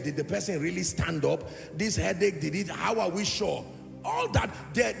wheelchair, did the person really stand up? This headache, did it? How are we sure? All that,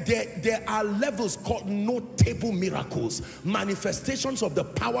 there are levels called notable miracles, manifestations of the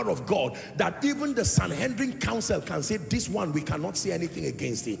power of God that even the Sanhedrin council can say, this one we cannot see anything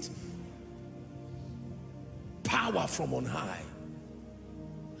against it. Power from on high.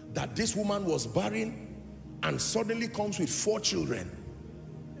 That this woman was barren and suddenly comes with 4 children.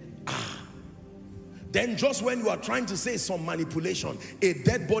 Then just when you are trying to say some manipulation, a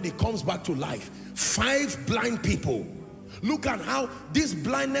dead body comes back to life. 5 blind people. Look at how this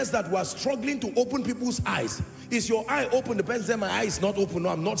blindness that was struggling to open people's eyes. Is your eye open? The person said, my eye is not open. No,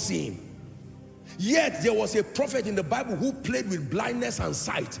 I'm not seeing. Yet there was a prophet in the Bible who played with blindness and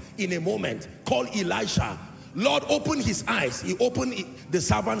sight in a moment, called Elisha. Lord, open his eyes. He opened the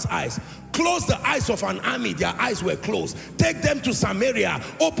servant's eyes. Close the eyes of an army. Their eyes were closed. Take them to Samaria.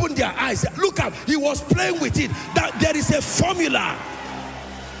 Open their eyes. Look at, he was playing with it. That there is a formula.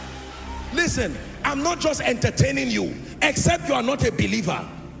 Listen, I'm not just entertaining you, except you are not a believer.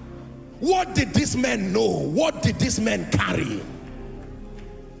 What did this man know? What did this man carry?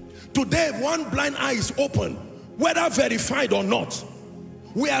 Today, if one blind eye is open, whether verified or not,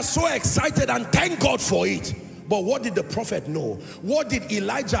 we are so excited and thank God for it. But what did the prophet know? What did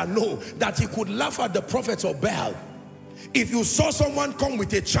Elijah know? That he could laugh at the prophets of Baal. If you saw someone come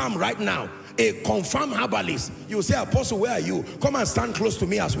with a charm right now, a confirmed herbalist, you say, Apostle, where are you? Come and stand close to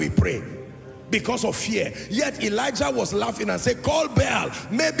me as we pray. Because of fear. Yet Elijah was laughing and said, call Baal.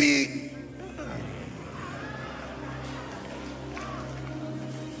 Maybe.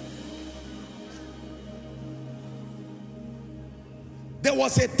 There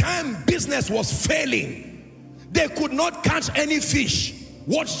was a time business was failing. They could not catch any fish.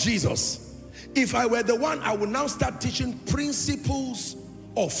 Watch Jesus. If I were the one, I would now start teaching principles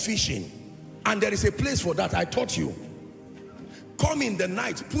of fishing. And there is a place for that. I taught you. Come in the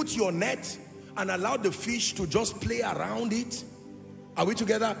night, put your net and allow the fish to just play around it. Are we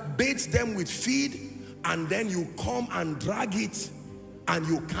together? Bait them with feed, and then you come and drag it and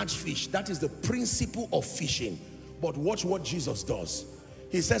you catch fish. That is the principle of fishing. But watch what Jesus does.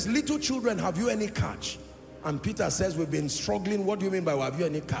 He says, little children, have you any catch? And Peter says, we've been struggling. What do you mean by have you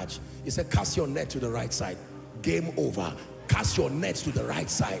any catch? He said, cast your net to the right side. Game over. Cast your net to the right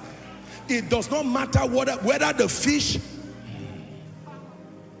side. It does not matter whether the fish.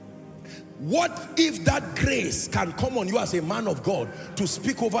 What if that grace can come on you as a man of God to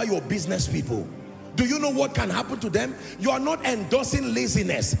speak over your business people? Do you know what can happen to them? You are not endorsing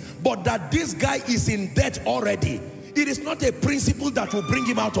laziness, but that this guy is in debt already. It is not a principle that will bring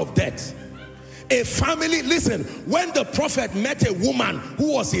him out of debt. A family, listen, when the prophet met a woman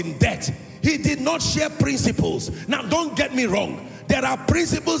who was in debt, he did not share principles. Now, don't get me wrong. There are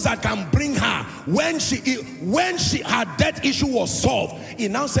principles that can bring her. When her debt issue was solved, he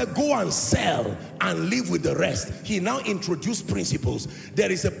now said, go and sell and live with the rest. He now introduced principles. There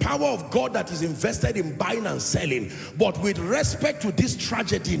is a power of God that is invested in buying and selling. But with respect to this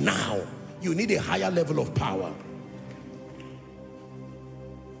tragedy now, you need a higher level of power.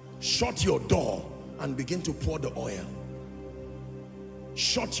 Shut your door and begin to pour the oil.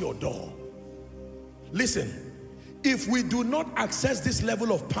 Shut your door. Listen. If we do not access this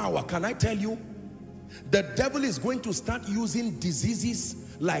level of power, can I tell you, the devil is going to start using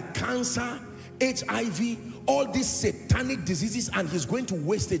diseases like cancer, HIV, all these satanic diseases, and he's going to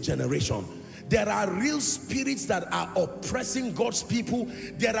waste a generation. There are real spirits that are oppressing God's people.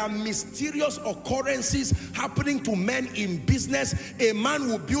 There are mysterious occurrences happening to men in business. A man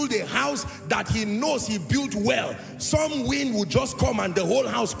will build a house that he knows he built well. Some wind will just come and the whole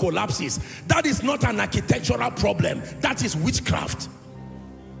house collapses. That is not an architectural problem. That is witchcraft.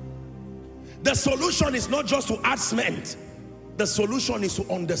 The solution is not just to add cement. The solution is to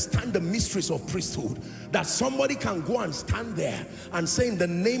understand the mysteries of priesthood. That somebody can go and stand there and say, in the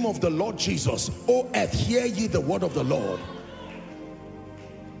name of the Lord Jesus, O earth, hear ye the word of the Lord.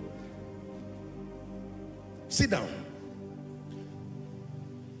 Sit down.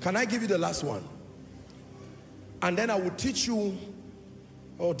 Can I give you the last one? And then I will teach you,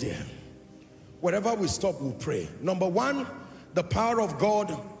 oh dear. Wherever we stop, we'll pray. Number one, the power of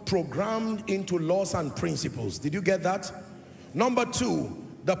God programmed into laws and principles. Did you get that? Number two,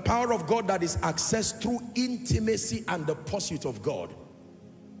 the power of God that is accessed through intimacy and the pursuit of God.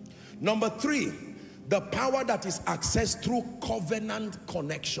 Number three, the power that is accessed through covenant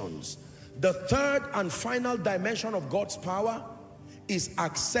connections. The third and final dimension of God's power is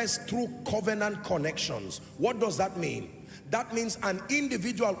accessed through covenant connections. What does that mean? That means an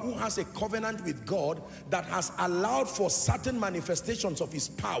individual who has a covenant with God that has allowed for certain manifestations of his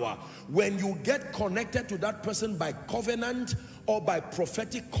power. When you get connected to that person by covenant or by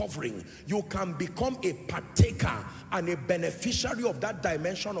prophetic covering, you can become a partaker and a beneficiary of that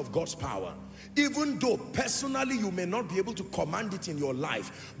dimension of God's power. Even though personally you may not be able to command it in your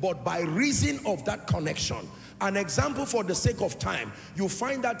life, but by reason of that connection. An example for the sake of time, you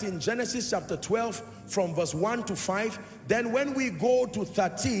find that in Genesis chapter 12 from verse 1 to 5. Then when we go to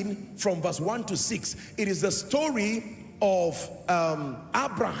 13 from verse 1 to 6, it is the story of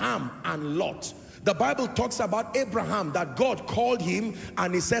Abraham and Lot. The Bible talks about Abraham, that God called him,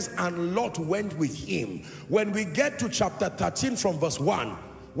 and it says, and Lot went with him. When we get to chapter 13 from verse 1,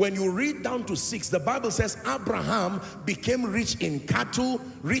 when you read down to 6, the Bible says Abraham became rich in cattle,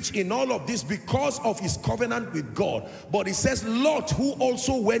 rich in all of this because of his covenant with God. But it says Lot, who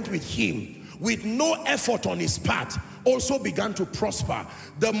also went with him, with no effort on his part, also began to prosper.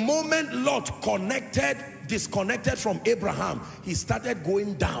 The moment Lot disconnected from Abraham, he started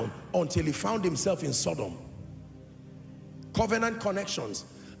going down until he found himself in Sodom. Covenant connections.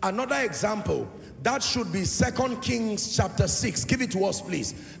 Another example, that should be 2 Kings chapter 6. Give it to us,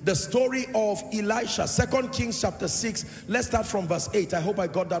 please. The story of Elisha. 2 Kings chapter 6. Let's start from verse 8. I hope I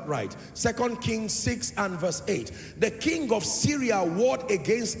got that right. 2 Kings 6 and verse 8. The king of Syria warred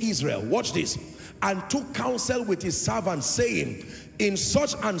against Israel. Watch this. And took counsel with his servants, saying, in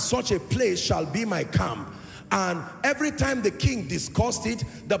such and such a place shall be my camp. And every time the king discussed it,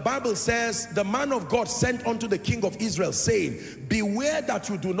 the Bible says the man of God sent unto the king of Israel, saying, beware that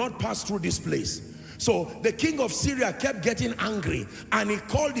you do not pass through this place. So the king of Syria kept getting angry, and he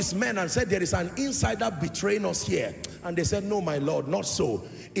called his men and said, there is an insider betraying us here. And they said, no, my lord, not so.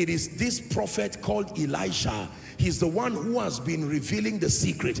 It is this prophet called Elisha. He's the one who has been revealing the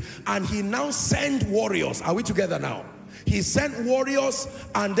secret. And he now sent warriors. Are we together now? He sent warriors,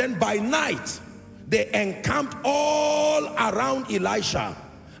 and then by night they encamped all around Elisha.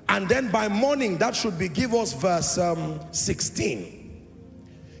 And then by morning, that should be, give us verse 16.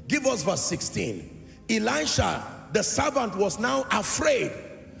 Give us verse 16. Elisha, the servant, was now afraid.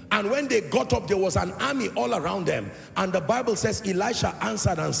 And when they got up, there was an army all around them. And the Bible says, Elisha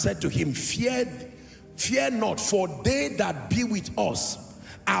answered and said to him, fear not, for they that be with us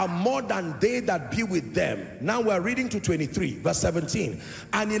are more than they that be with them. Now we're reading to 23, verse 17.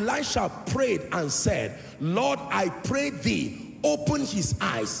 And Elisha prayed and said, Lord, I pray thee, open his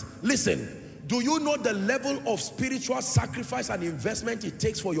eyes. Listen, Do you know the level of spiritual sacrifice and investment it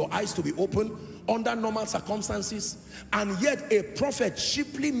takes for your eyes to be open under normal circumstances? And yet a prophet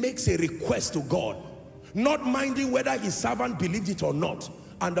cheaply makes a request to God, not minding whether his servant believed it or not.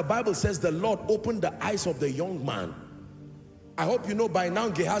 And the Bible says the Lord opened the eyes of the young man. I hope you know by now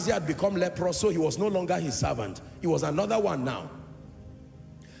Gehazi had become leprous, so he was no longer his servant. He was another one now.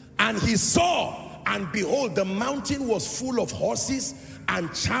 And he saw, and behold, the mountain was full of horses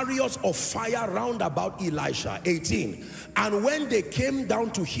and chariots of fire round about Elisha. 18. And when they came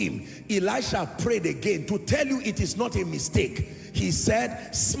down to him, Elisha prayed again. To tell you it is not a mistake, he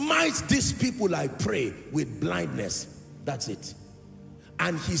said, smite these people, I pray, with blindness. That's it.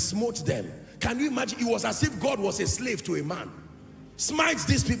 And he smote them. Can you imagine? It was as if God was a slave to a man. Smite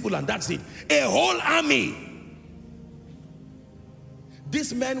these people, and that's it. A whole army.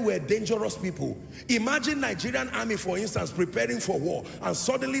 These men were dangerous people. Imagine Nigerian army, for instance, preparing for war, and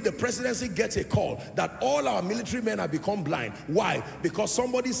suddenly the presidency gets a call that all our military men have become blind. Why? Because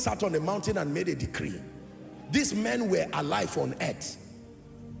somebody sat on a mountain and made a decree. These men were alive on earth.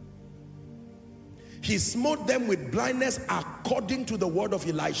 He smote them with blindness according to the word of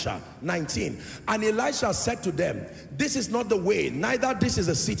Elisha. 19. And Elisha said to them, this is not the way, neither this is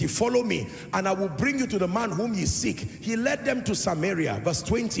a city. Follow me, and I will bring you to the man whom ye seek. He led them to Samaria. Verse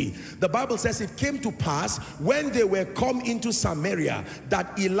 20. The Bible says, it came to pass when they were come into Samaria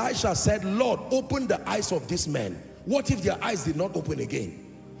that Elisha said, Lord, open the eyes of these men. What if their eyes did not open again?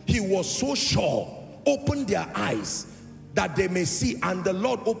 He was so sure. Open their eyes that they may see. And the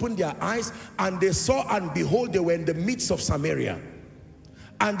Lord opened their eyes, and they saw, and behold, they were in the midst of Samaria.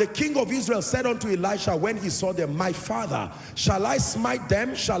 And the king of Israel said unto Elisha when he saw them, my father, shall I smite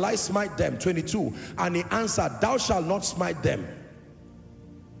them? Shall I smite them? 22. And he answered, thou shalt not smite them.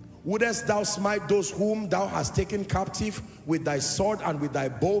 Wouldest thou smite those whom thou hast taken captive with thy sword and with thy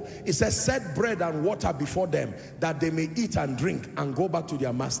bow? It says, set bread and water before them, that they may eat and drink and go back to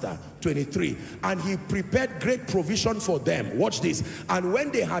their master. 23. And he prepared great provision for them. Watch this. And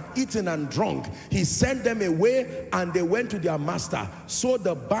when they had eaten and drunk, he sent them away, and they went to their master. So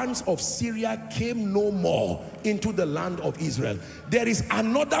the bands of Syria came no more into the land of Israel. There is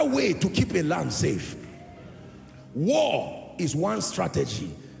another way to keep a land safe. War is one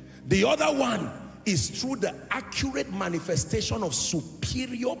strategy. The other one is through the accurate manifestation of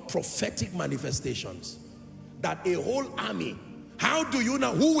superior prophetic manifestations. That a whole army, how do you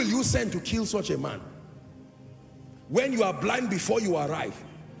know, who will you send to kill such a man? When you are blind before you arrive.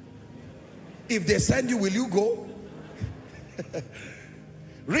 If they send you, will you go?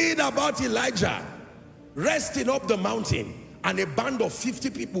 Read about Elijah resting up the mountain, and a band of 50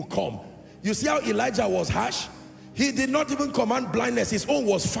 people come. You see how Elijah was harsh? He did not even command blindness. His own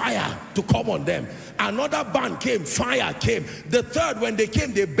was fire to come on them. Another band came, fire came. The third, when they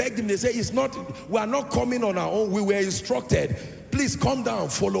came, they begged him. They said, it's not, we are not coming on our own. We were instructed. Please come down,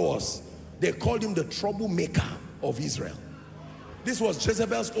 follow us. They called him the troublemaker of Israel. This was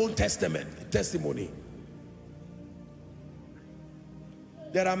Jezebel's own testimony.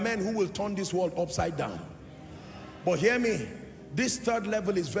 There are men who will turn this world upside down. But hear me, this third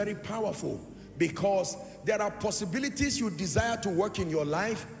level is very powerful, because there are possibilities you desire to work in your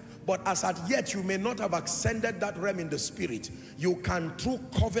life, but as at yet you may not have ascended that realm in the spirit. You can, through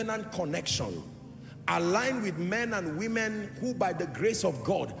covenant connection, align with men and women who by the grace of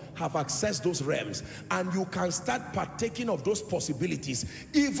God have accessed those realms, and you can start partaking of those possibilities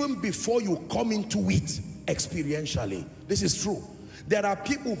even before you come into it experientially. This is true. There are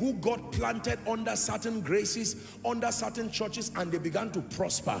people who got planted under certain graces, under certain churches, and they began to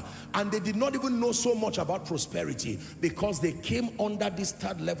prosper. And they did not even know so much about prosperity, because they came under this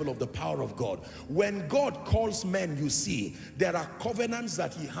third level of the power of God. When God calls men, you see, there are covenants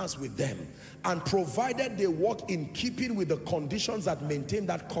that he has with them. And provided they walk in keeping with the conditions that maintain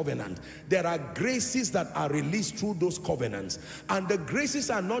that covenant, there are graces that are released through those covenants. And the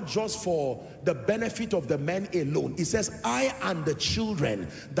graces are not just for the benefit of the men alone. It says, I and the children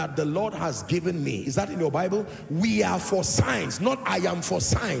that the Lord has given me. Is that in your Bible? We are for signs, not I am for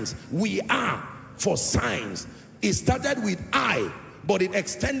signs. We are for signs. It started with I, but it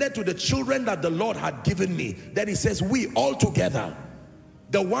extended to the children that the Lord had given me. Then it says we all together.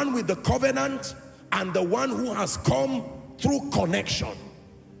 The one with the covenant and the one who has come through connection.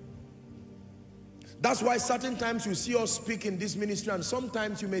 That's why certain times you see us speak in this ministry, and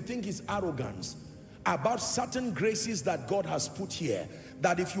sometimes you may think it's arrogance about certain graces that God has put here,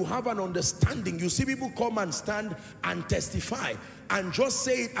 that if you have an understanding, you see people come and stand and testify and just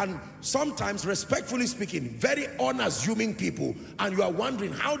say it, and sometimes, respectfully speaking, very unassuming people, and you are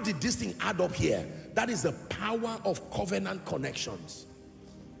wondering, how did this thing add up here? That is the power of covenant connections.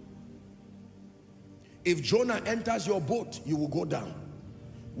 If Jonah enters your boat, you will go down.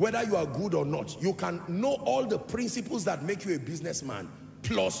 Whether you are good or not, you can know all the principles that make you a businessman.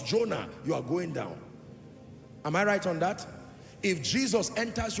 Plus Jonah, you are going down. Am I right on that? If Jesus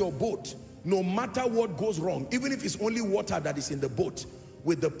enters your boat, no matter what goes wrong, even if it's only water that is in the boat,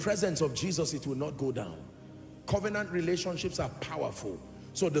 with the presence of Jesus, it will not go down. Covenant relationships are powerful.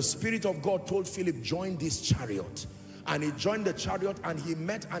 So the Spirit of God told Philip, join this chariot. And he joined the chariot and he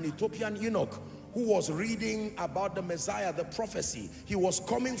met an Ethiopian eunuch who was reading about the Messiah, the prophecy. He was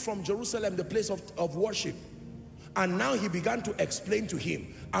coming from Jerusalem, the place of worship. And now he began to explain to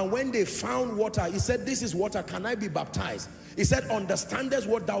him. And when they found water, he said, this is water, can I be baptized? He said, understandest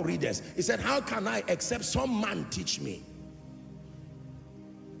what thou readest. He said, how can I except some man teach me?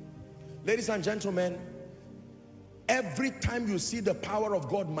 Ladies and gentlemen, every time you see the power of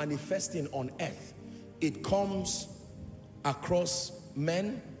God manifesting on earth, it comes across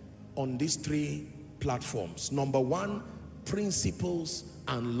men on these three platforms. Number one, principles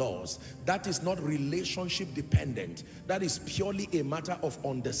and laws. That is not relationship dependent. That is purely a matter of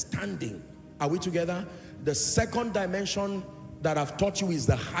understanding. Are we together? The second dimension that I've taught you is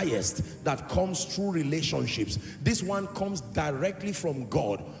the highest, that comes through relationships. This one comes directly from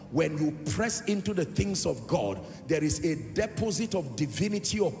God. When you press into the things of God, there is a deposit of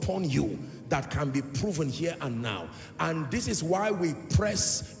divinity upon you that can be proven here and now. And this is why we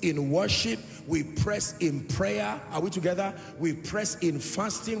press in worship, we press in prayer. Are we together? We press in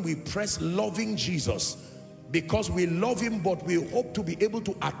fasting, we press loving Jesus. Because we love him, but we hope to be able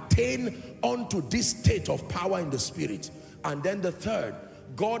to attain unto this state of power in the Spirit. And then the third,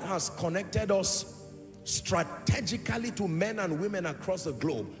 God has connected us strategically to men and women across the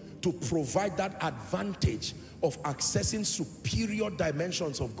globe to provide that advantage of accessing superior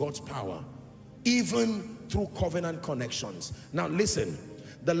dimensions of God's power, even through covenant connections. Now listen,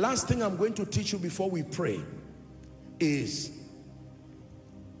 the last thing I'm going to teach you before we pray is,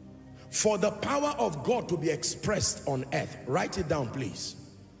 for the power of God to be expressed on earth, write it down please.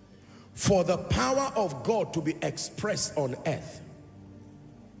 For the power of God to be expressed on earth,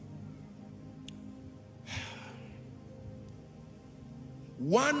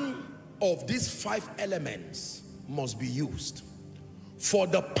 one of these 5 elements must be used. For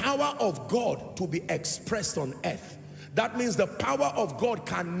the power of God to be expressed on earth, that means the power of God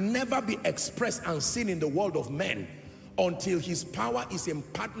can never be expressed and seen in the world of men until his power is in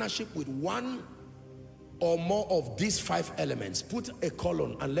partnership with one or more of these 5 elements. Put a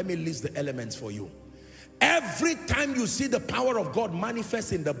colon and let me list the elements for you. Every time you see the power of God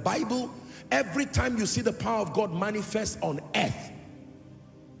manifest in the Bible, every time you see the power of God manifest on earth,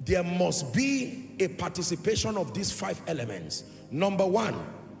 there must be a participation of these 5 elements. Number 1,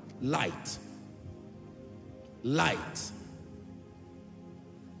 light. Light.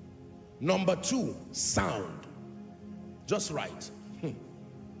 Number 2, sound. Just right.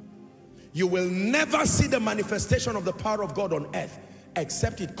 You will never see the manifestation of the power of God on earth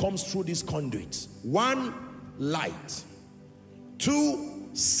except it comes through these conduits. 1, light. 2,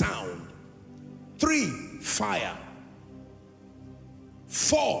 sound. 3, fire.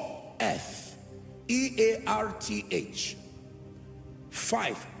 4, earth. E-A-R-T-H.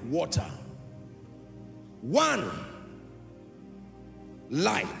 5, water. 1,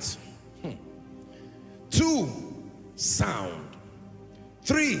 light. 2, sound.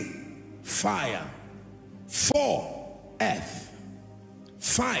 3, fire. 4, earth.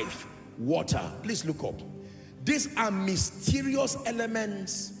 5, water. Please look up. These are mysterious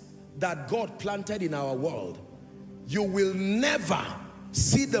elements that God planted in our world. You will never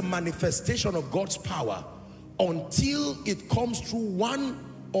see the manifestation of God's power until it comes through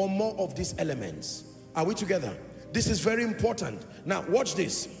one or more of these elements. Are we together? This is very important. Now watch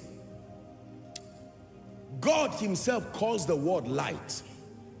this. God himself calls the word light.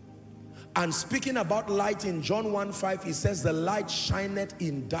 And speaking about light in John 1:5, he says, the light shineth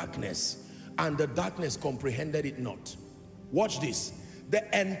in darkness, and the darkness comprehended it not. Watch this. The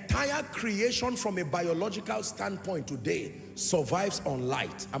entire creation from a biological standpoint today survives on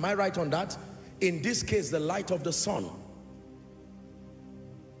light. Am I right on that? In this case, the light of the sun.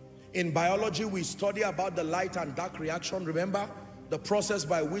 In biology, we study about the light and dark reaction. Remember the process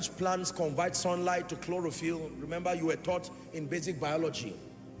by which plants convert sunlight to chlorophyll? Remember, you were taught in basic biology.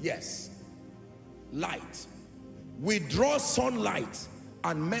 Yes. Light. We draw sunlight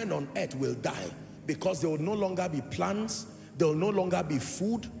and men on earth will die because there will no longer be plants, there will no longer be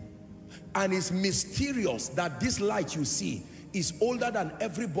food. And it's mysterious that this light you see is older than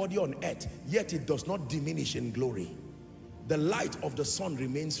everybody on earth, yet it does not diminish in glory. The light of the sun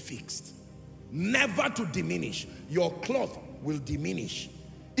remains fixed, never to diminish. Your cloth will diminish,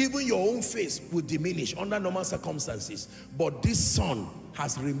 Even your own face will diminish under normal circumstances. But this sun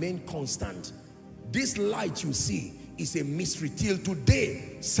has remained constant. This light you see is a mystery. Till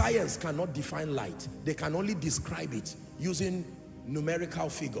today, science cannot define light. They can only describe it using numerical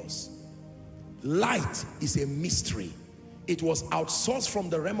figures. Light is a mystery. It was outsourced from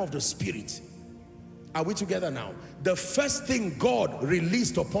the realm of the spirit. Are we together now? The first thing God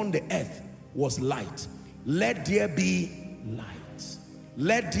released upon the earth was light. Let there be light.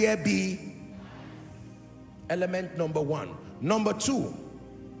 Let there be element number one. Number two,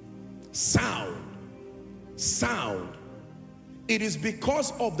 sound. Sound. It is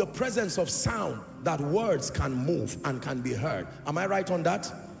because of the presence of sound that words can move and can be heard. Am I right on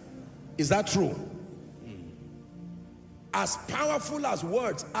that? Is that true? As powerful as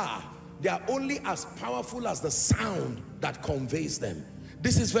words are, they are only as powerful as the sound that conveys them.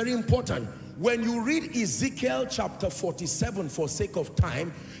 This is very important. When you read Ezekiel chapter 47, for sake of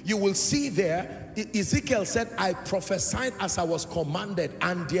time, you will see there, Ezekiel said, I prophesied as I was commanded,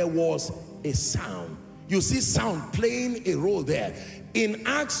 and there was a sound. You see sound playing a role there. In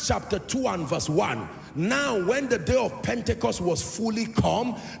Acts chapter 2 and verse 1, now when the day of Pentecost was fully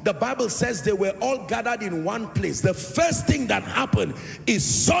come, the Bible says they were all gathered in one place. The first thing that happened is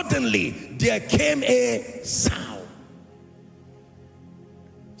suddenly there came a sound.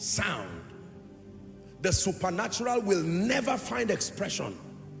 Sound. The supernatural will never find expression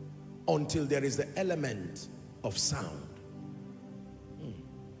until there is the element of sound.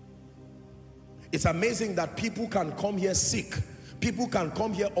 It's amazing that people can come here sick. People can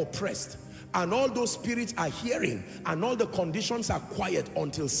come here oppressed. And all those spirits are hearing. And all the conditions are quiet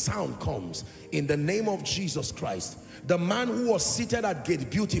until sound comes. In the name of Jesus Christ. The man who was seated at Gate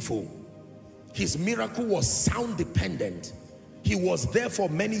Beautiful, his miracle was sound dependent. He was there for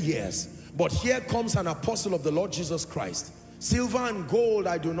many years. But here comes an apostle of the Lord Jesus Christ. Silver and gold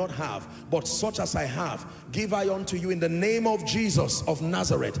I do not have, but such as I have, give I unto you in the name of Jesus of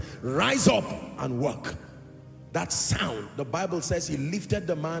Nazareth. Rise up and work. That sound, the Bible says he lifted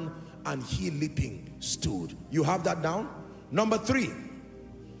the man and he leaping stood. You have that down? Number three,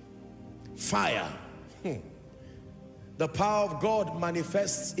 fire. The power of God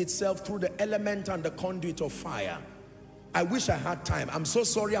manifests itself through the element and the conduit of fire. I wish I had time. I'm so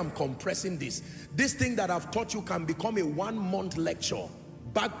sorry I'm compressing this. This thing that I've taught you can become a 1-month lecture,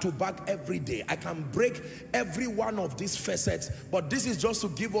 back to back every day. I can break every one of these facets, but this is just to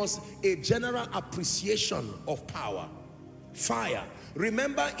give us a general appreciation of power. Fire.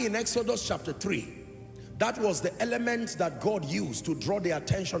 Remember in Exodus chapter 3, that was the element that God used to draw the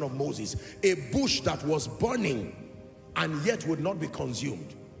attention of Moses. A bush that was burning and yet would not be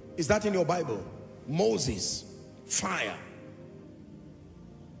consumed. Is that in your Bible? Moses. Fire.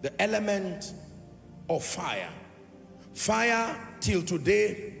 The element of fire. Fire till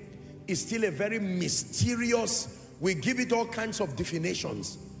today is still a very mysterious, we give it all kinds of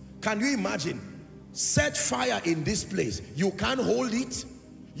definitions. Can you imagine? Set fire in this place. You can't hold it.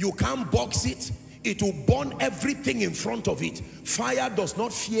 You can't box it. It will burn everything in front of it. Fire does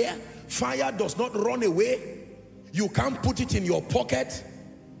not fear. Fire does not run away. You can't put it in your pocket.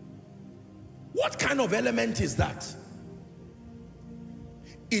 What kind of element is that?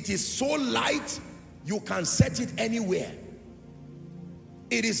 It is so light, you can set it anywhere.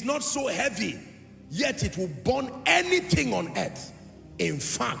 It is not so heavy, yet it will burn anything on earth. In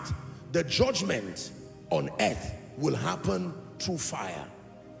fact, the judgment on earth will happen through fire.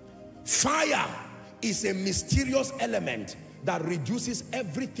 Fire is a mysterious element that reduces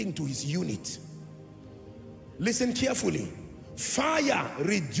everything to its unit. Listen carefully. Fire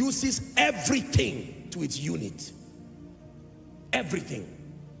reduces everything to its unit. Everything.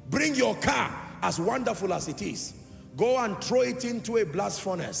 Bring your car, as wonderful as it is. Go and throw it into a blast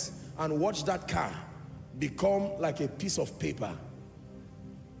furnace and watch that car become like a piece of paper.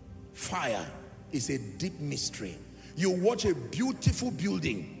 Fire is a deep mystery. You watch a beautiful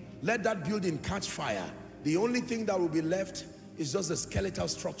building, let that building catch fire. The only thing that will be left is just the skeletal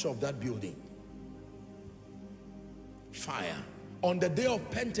structure of that building. Fire. On the day of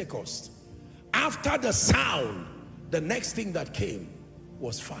Pentecost, after the sound, the next thing that came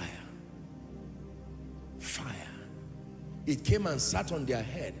was fire. Fire. It came and sat on their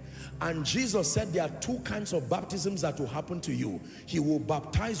head. And Jesus said there are two kinds of baptisms that will happen to you. He will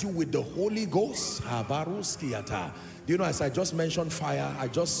baptize you with the Holy Ghost. You know, as I just mentioned fire, I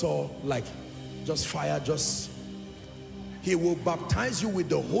just saw like just fire, just... He will baptize you with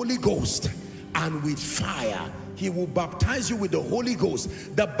the Holy Ghost and with fire. He will baptize you with the Holy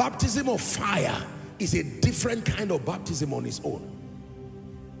Ghost. The baptism of fire is a different kind of baptism on its own.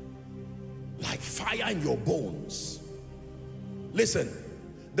 Like fire in your bones. Listen,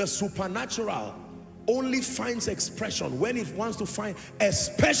 The supernatural only finds expression when it wants to find,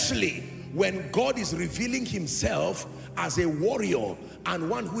 especially when God is revealing himself as a warrior and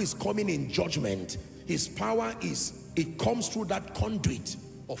one who is coming in judgment. His power it comes through that conduit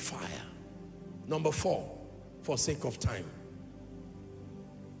of fire. Number 4, for sake of time.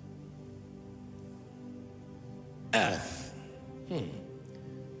 Earth.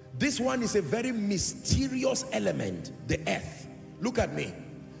 This one is a very mysterious element, the earth. Look at me.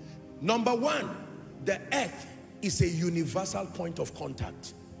 Number 1, the earth is a universal point of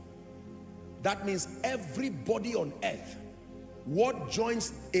contact. That means everybody on earth, what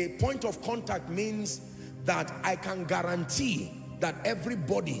joins a point of contact means that I can guarantee that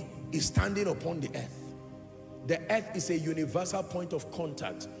everybody is standing upon the earth. The earth is a universal point of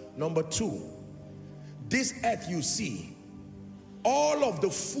contact. Number 2, this earth you see, all of the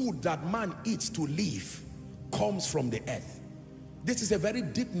food that man eats to live comes from the earth. This is a very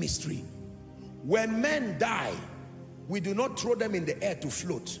deep mystery. When men die, we do not throw them in the air to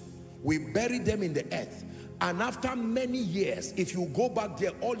float. We bury them in the earth. And after many years, if you go back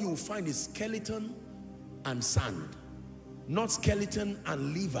there, all you will find is skeleton and sand. Not skeleton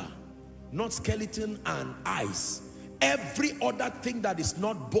and liver. Not skeleton and eyes. Every other thing that is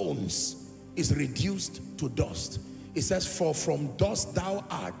not bones is reduced to dust. It says, for from dust thou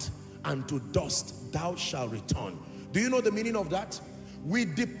art, and to dust thou shalt return. Do you know the meaning of that? We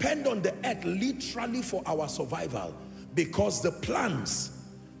depend on the earth literally for our survival, because the plants,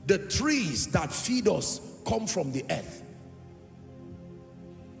 the trees that feed us come from the earth.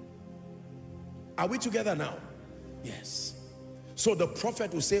 Are we together now? Yes. So the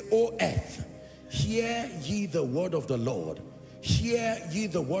prophet will say, O earth, hear ye the word of the Lord. Hear ye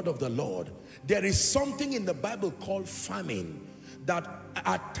the word of the Lord. There is something in the Bible called famine, that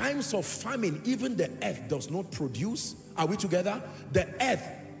at times of famine, even the earth does not produce. Are we together? The earth,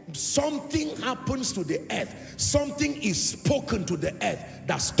 something happens to the earth. Something is spoken to the earth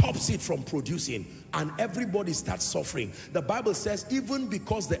that stops it from producing, and everybody starts suffering. The Bible says even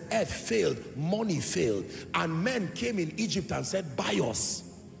because the earth failed, money failed, and men came in Egypt and said, buy us.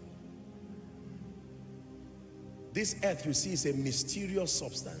 This earth you see is a mysterious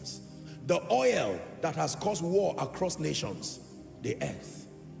substance. The oil that has caused war across nations, the earth.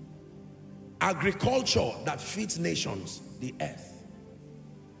 Agriculture that feeds nations, the earth.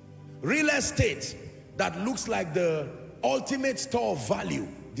 Real estate that looks like the ultimate store of value,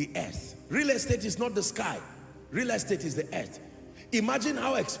 the earth. Real estate is not the sky. Real estate is the earth. Imagine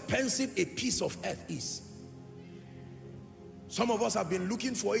how expensive a piece of earth is. Some of us have been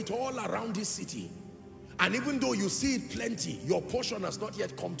looking for it all around this city. And even though you see it plenty, your portion has not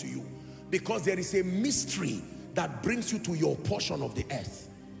yet come to you, because there is a mystery that brings you to your portion of the earth.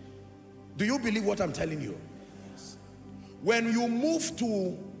 Do you believe what I'm telling you? Yes. When you move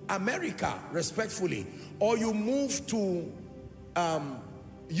to America, respectfully, or you move to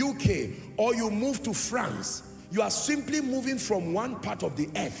UK, or you move to France, you are simply moving from one part of the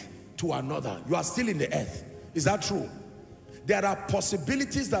earth to another. You are still in the earth. Is that true? There are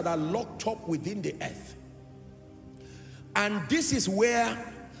possibilities that are locked up within the earth. And this is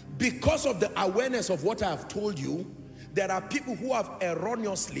where, because of the awareness of what I have told you, there are people who have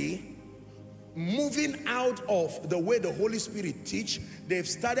erroneously, moving out of the way the Holy Spirit teach, they've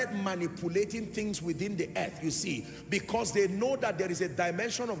started manipulating things within the earth, you see, because they know that there is a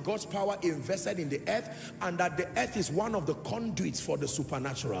dimension of God's power invested in the earth, and that the earth is one of the conduits for the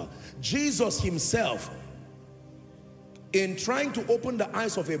supernatural. Jesus himself, in trying to open the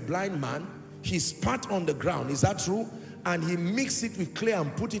eyes of a blind man, he spat on the ground. Is that true? And he mixed it with clay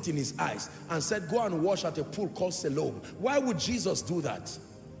and put it in his eyes and said, go and wash at a pool called Selman. Why would Jesus do that?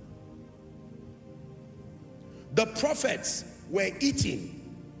 The prophets were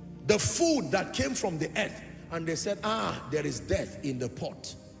eating the food that came from the earth, and they said, there is death in the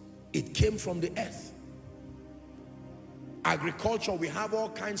pot. It came from the earth. Agriculture, we have all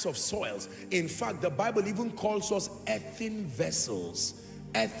kinds of soils. In fact, the Bible even calls us earthen vessels.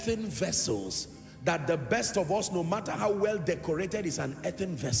 Earthen vessels. That the best of us, no matter how well decorated, is an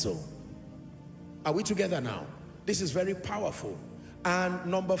earthen vessel. Are we together now? This is very powerful. And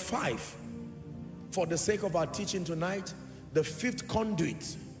number 5, for the sake of our teaching tonight, the 5th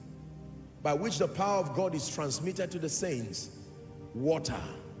conduit by which the power of God is transmitted to the saints, water.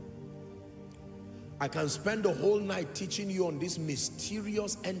 I can spend the whole night teaching you on this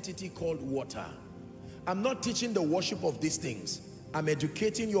mysterious entity called water. I'm not teaching the worship of these things. I'm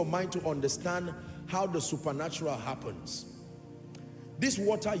educating your mind to understand how the supernatural happens. This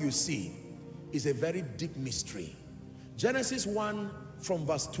water you see is a very deep mystery. Genesis 1 from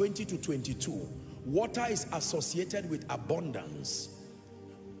verse 20 to 22. Water is associated with abundance.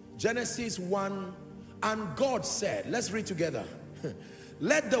 Genesis 1, and God said, let's read together.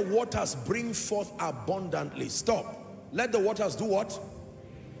 Let the waters bring forth abundantly. Stop. Let the waters do what?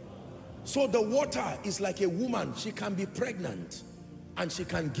 So the water is like a woman. She can be pregnant and she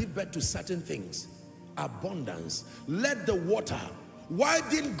can give birth to certain things. Abundance. Let the water. Why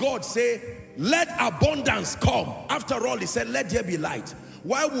didn't God say, let abundance come? After all, he said, let there be light.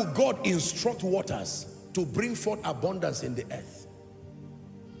 Why would God instruct waters to bring forth abundance in the earth?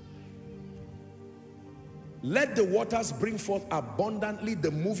 Let the waters bring forth abundantly the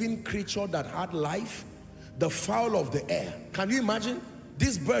moving creature that had life, the fowl of the air. Can you imagine?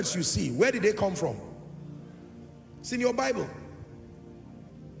 These birds you see, where did they come from? It's in your Bible.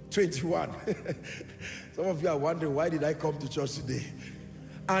 21. Some of you are wondering, why did I come to church today?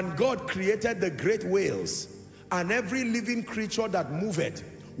 And God created the great whales and every living creature that moveth,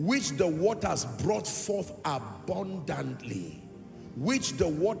 which the waters brought forth abundantly. Which the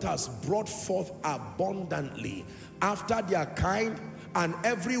waters brought forth abundantly after their kind, and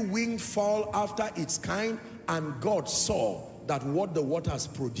every winged fowl after its kind. And God saw that what the waters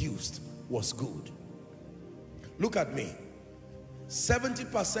produced was good. Look at me.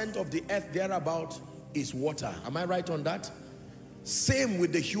 70% of the earth thereabout is water. Am I right on that? Same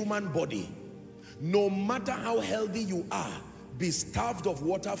with the human body. No matter how healthy you are, be starved of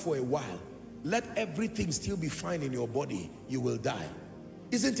water for a while. Let everything still be fine in your body. You will die.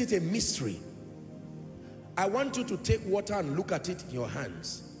 Isn't it a mystery? I want you to take water and look at it in your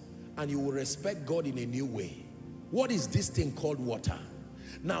hands, and you will respect God in a new way. What is this thing called water?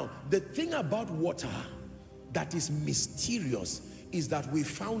 Now, the thing about water that is mysterious is that we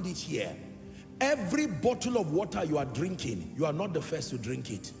found it here. Every bottle of water you are drinking, you are not the first to drink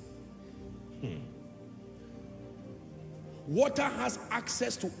it. Water has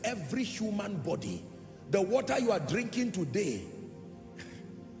access to every human body. The water you are drinking today.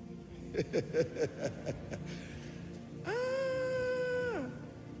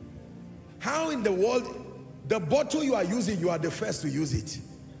 How in the world, the bottle you are using, you are the first to use it.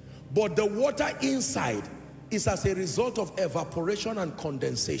 But the water inside is as a result of evaporation and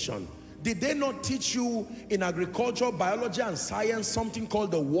condensation. Did they not teach you in agriculture, biology and science something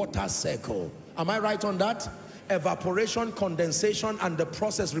called the water cycle? Am I right on that? Evaporation, condensation, and the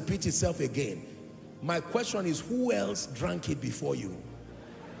process repeats itself again. My question is, who else drank it before you?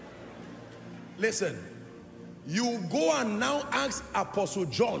 Listen, you go and now ask Apostle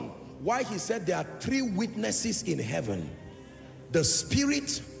John why he said there are 3 witnesses in heaven. The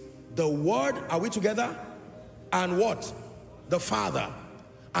Spirit, the Word, are we together? And what? The Father.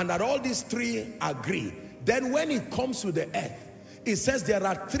 And that all these 3 agree. Then when it comes to the earth, it says there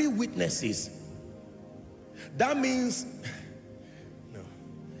are 3 witnesses. That means, no,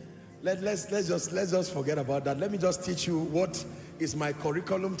 let's just forget about that. Let me just teach you what is my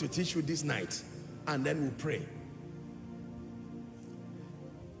curriculum to teach you this night, and then we'll pray.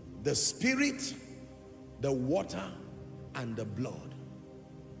 The Spirit, the water, and the blood.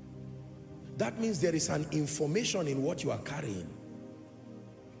 That means there is an information in what you are carrying.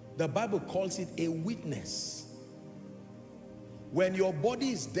 The Bible calls it a witness. When your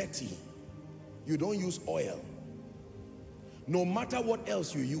body is dirty, you don't use oil. No matter what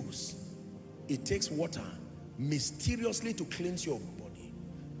else you use, it takes water mysteriously to cleanse your body.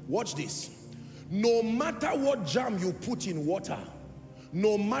 Watch this. No matter what jam you put in water,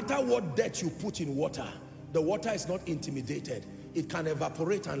 no matter what dirt you put in water, the water is not intimidated. It can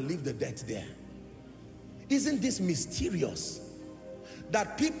evaporate and leave the dirt there. Isn't this mysterious?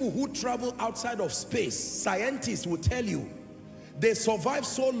 That people who travel outside of space, scientists will tell you, they survive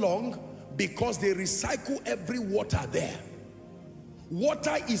so long because they recycle every water there.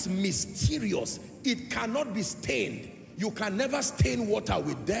 Water is mysterious. It cannot be stained. You can never stain water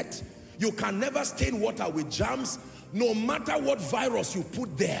with dirt. You can never stain water with germs. No matter what virus you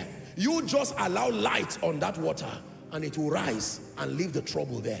put there, you just allow light on that water and it will rise and leave the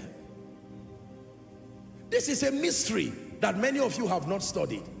trouble there. This is a mystery that many of you have not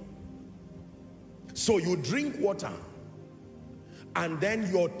studied. So you drink water and then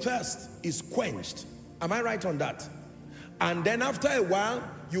your thirst is quenched. Am I right on that? And then after a while,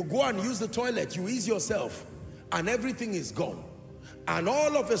 you go and use the toilet, you ease yourself, and everything is gone. And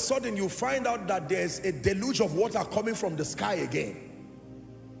all of a sudden, you find out that there's a deluge of water coming from the sky again.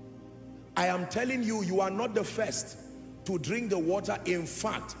 I am telling you, you are not the first to drink the water. In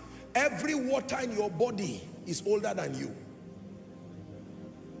fact, every water in your body is older than you.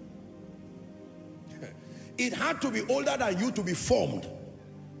 It had to be older than you to be formed.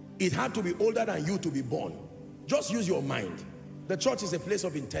 It had to be older than you to be born. Just use your mind. The church is a place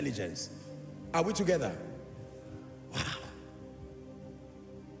of intelligence. Are we together? Wow.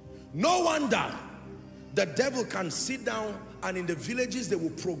 No wonder the devil can sit down, and in the villages they will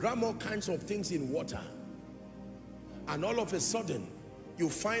program all kinds of things in water. And all of a sudden, you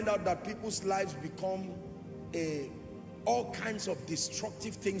find out that people's lives become all kinds of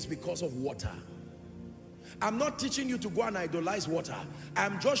destructive things because of water. I'm not teaching you to go and idolize water.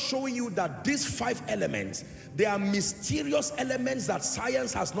 I'm just showing you that these 5 elements, they are mysterious elements that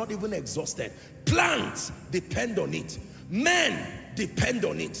science has not even exhausted. Plants depend on it. Men depend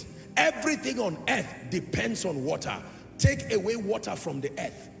on it. Everything on earth depends on water. Take away water from the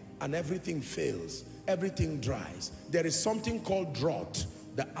earth and everything fails. Everything dries. There is something called drought,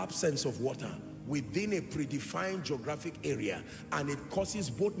 the absence of water within a predefined geographic area, and it causes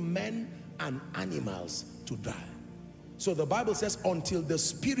both men and animals to die. So the Bible says, until the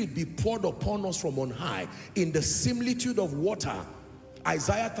Spirit be poured upon us from on high in the similitude of water.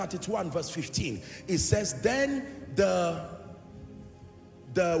 Isaiah 32 and verse 15, it says, then the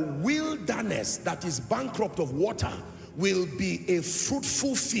wilderness that is bankrupt of water will be a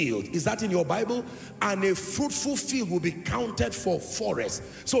fruitful field. Is that in your Bible? And a fruitful field will be counted for forest.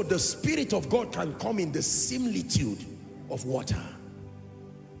 So the Spirit of God can come in the similitude of water.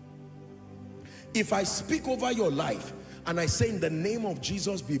 If I speak over your life and I say, in the name of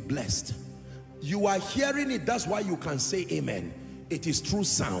Jesus, be blessed, you are hearing it. That's why you can say amen. It is true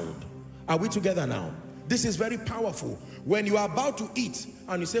sound. Are we together now? This is very powerful. When you are about to eat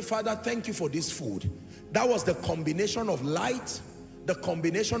and you say, Father, thank you for this food. That was the combination of light, the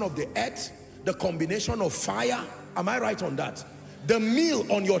combination of the earth, the combination of fire. Am I right on that? The meal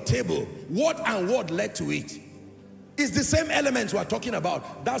on your table, what and what led to it? It's the same elements we are talking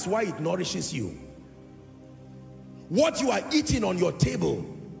about. That's why it nourishes you. What you are eating on your table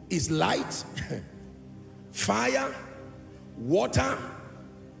is light, fire, water.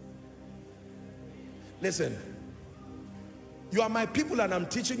 Listen, you are my people and I'm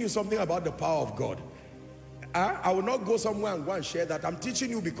teaching you something about the power of God. I will not go somewhere and go and share that. I'm teaching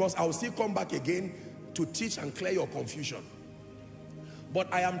you because I will still come back again to teach and clear your confusion.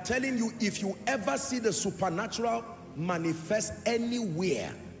 But I am telling you, if you ever see the supernatural manifest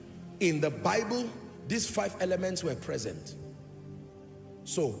anywhere in the Bible, these 5 elements were present.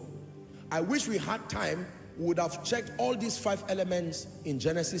 So I wish we had time, we would have checked all these 5 elements in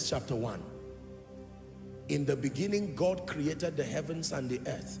Genesis chapter 1. In the beginning, God created the heavens and the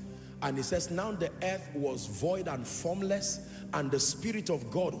earth. And it says, now the earth was void and formless, and the Spirit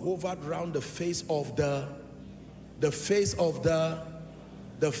of God hovered around the face of the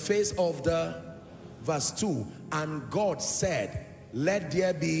verse 2. And God said, let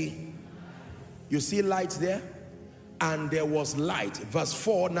there be, you see light there? And there was light. Verse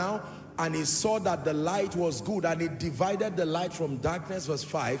 4 now, and he saw that the light was good, and it divided the light from darkness. Verse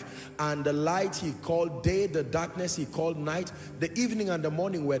 5, and the light he called day, the darkness he called night. The evening and the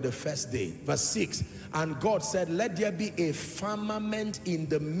morning were the first day. Verse 6, and God said, let there be a firmament in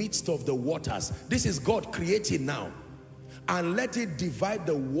the midst of the waters. This is God creating now. And let it divide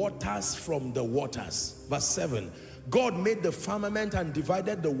the waters from the waters. Verse 7, God made the firmament and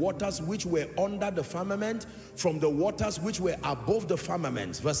divided the waters which were under the firmament from the waters which were above the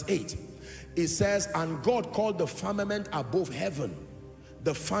firmament. Verse 8, it says, and God called the firmament above heaven.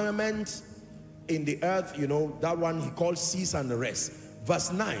 The firmament in the earth, you know, that one he called seas and the rest.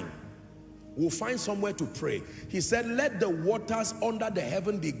 Verse 9, we'll find somewhere to pray. He said, let the waters under the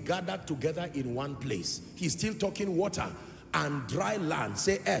heaven be gathered together in one place. He's still talking water. And dry land.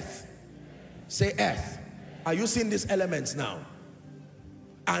 Say earth. Say earth. Are you seeing these elements now?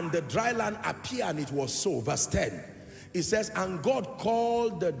 And the dry land appeared, and it was so. Verse 10, it says, and God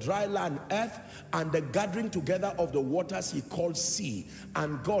called the dry land earth, and the gathering together of the waters he called sea.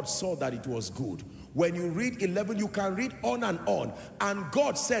 And God saw that it was good. When you read 11, you can read on and on. And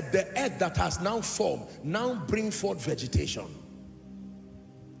God said, the earth that has now formed, now bring forth vegetation.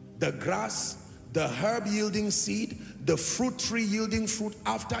 The grass, the herb yielding seed, the fruit tree yielding fruit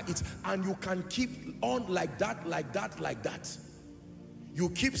after it, and you can keep on like that, like that, like that. You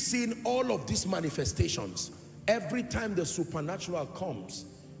keep seeing all of these manifestations. Every time the supernatural comes,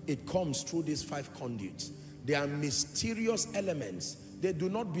 it comes through these 5 conduits. They are mysterious elements. They do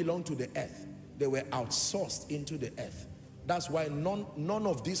not belong to the earth. They were outsourced into the earth. That's why none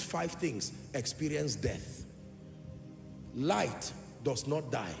of these 5 things experience death. Light does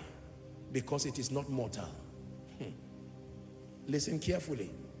not die because it is not mortal. Listen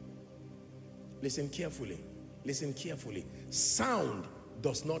carefully. Listen carefully. Listen carefully. Sound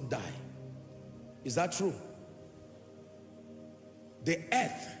does not die. Is that true? The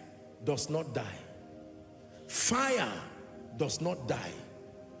earth does not die. Fire does not die.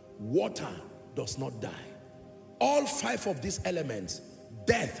 Water does not die. All 5 of these elements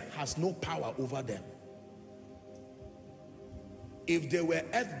death has no power over them. If they were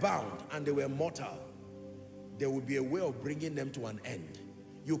earthbound and they were mortal, there would be a way of bringing them to an end.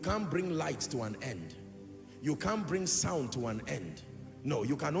 You can't bring light to an end. You can't bring sound to an end. No,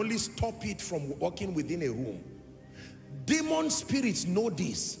 you can only stop it from walking within a room. Demon spirits know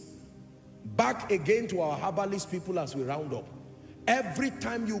this. Back again to our herbalist people as we round up. Every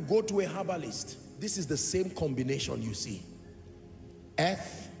time you go to a herbalist, this is the same combination you see.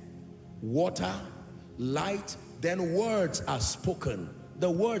 Earth, water, light, then words are spoken. The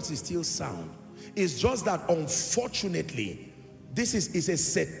words is still sound. It's just that unfortunately, this is a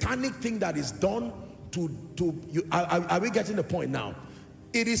satanic thing that is done to you. Are we getting the point now?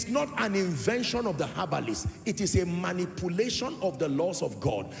 It is not an invention of the herbalist. It is a manipulation of the laws of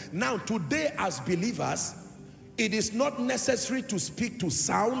God. Now, today as believers, it is not necessary to speak to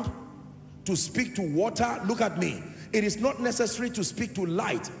sound, to speak to water. Look at me. It is not necessary to speak to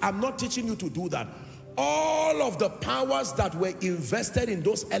light. I'm not teaching you to do that. All of the powers that were invested in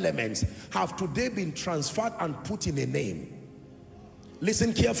those elements have today been transferred and put in a name.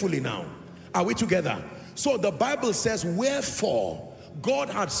 Listen carefully now. Are we together? So the Bible says, wherefore God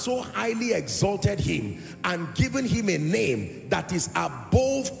had so highly exalted him and given him a name that is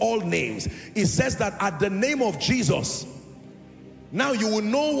above all names. It says that at the name of Jesus, now you will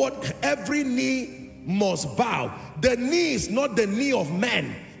know what every knee must bow. The knee is not the knee of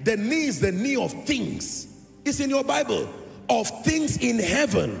man. The knee is the knee of things. It's in your Bible. Of things in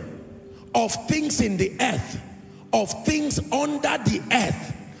heaven, of things in the earth, of things under the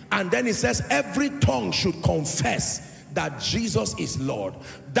earth. And then it says every tongue should confess that Jesus is Lord.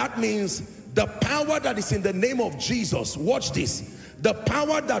 That means the power that is in the name of Jesus, watch this, the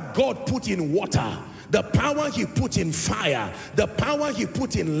power that God put in water, the power he put in fire, the power he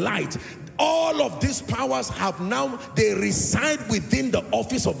put in light, all of these powers have now, they reside within the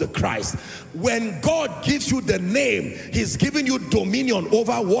office of the Christ. When God gives you the name, he's giving you dominion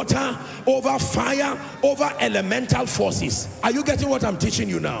over water, over fire, over elemental forces. Are you getting what I'm teaching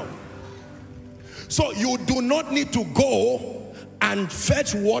you now? So you do not need to go and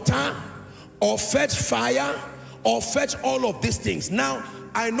fetch water or fetch fire or fetch all of these things. Now,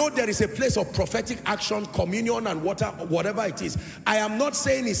 I know there is a place of prophetic action, communion and water, whatever it is. I am not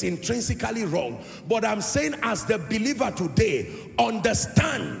saying it's intrinsically wrong, but I'm saying as the believer today,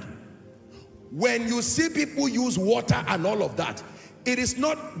 understand when you see people use water and all of that, it is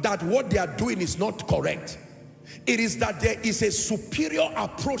not that what they are doing is not correct. It is that there is a superior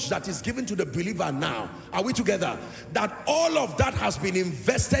approach that is given to the believer now. Are we together? That all of that has been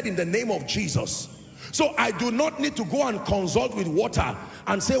invested in the name of Jesus. So I do not need to go and consult with water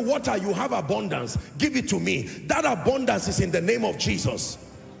and say, water, you have abundance, give it to me. That abundance is in the name of Jesus.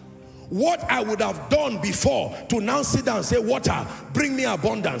 What I would have done before to now sit down and say, water, bring me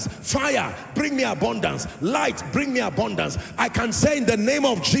abundance. Fire, bring me abundance. Light, bring me abundance. I can say in the name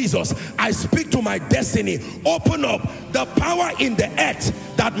of Jesus, I speak to my destiny. Open up. The power in the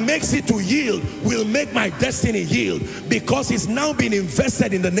earth that makes it to yield will make my destiny yield, because it's now been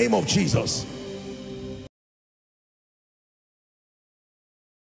invested in the name of Jesus.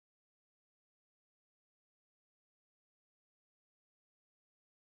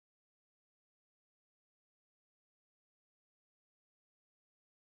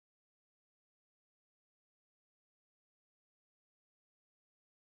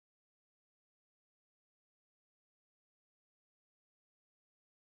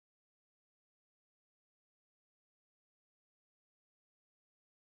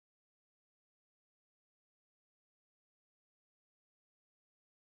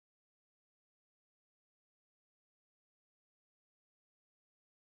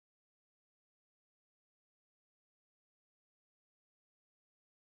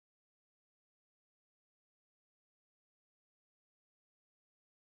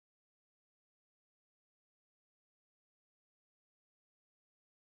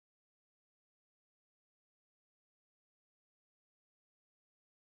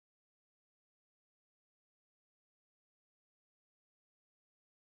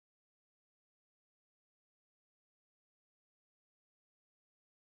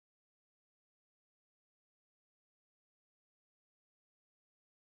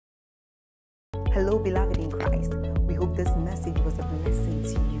 Hello, beloved in Christ. We hope this message was a blessing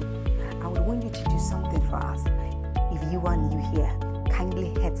to you. I would want you to do something for us. If you are new here, kindly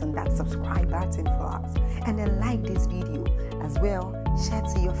hit on that subscribe button for us, and then like this video as well. Share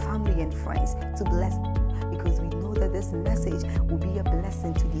to your family and friends to bless them, because we know that this message will be a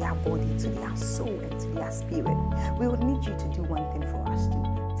blessing to their body, to their soul, and to their spirit. We would need you to do one thing for us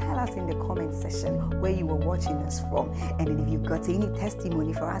too. tell us in the comment section where you were watching us from. And then if you've got any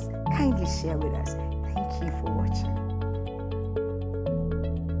testimony for us, kindly share with us. Thank you for watching.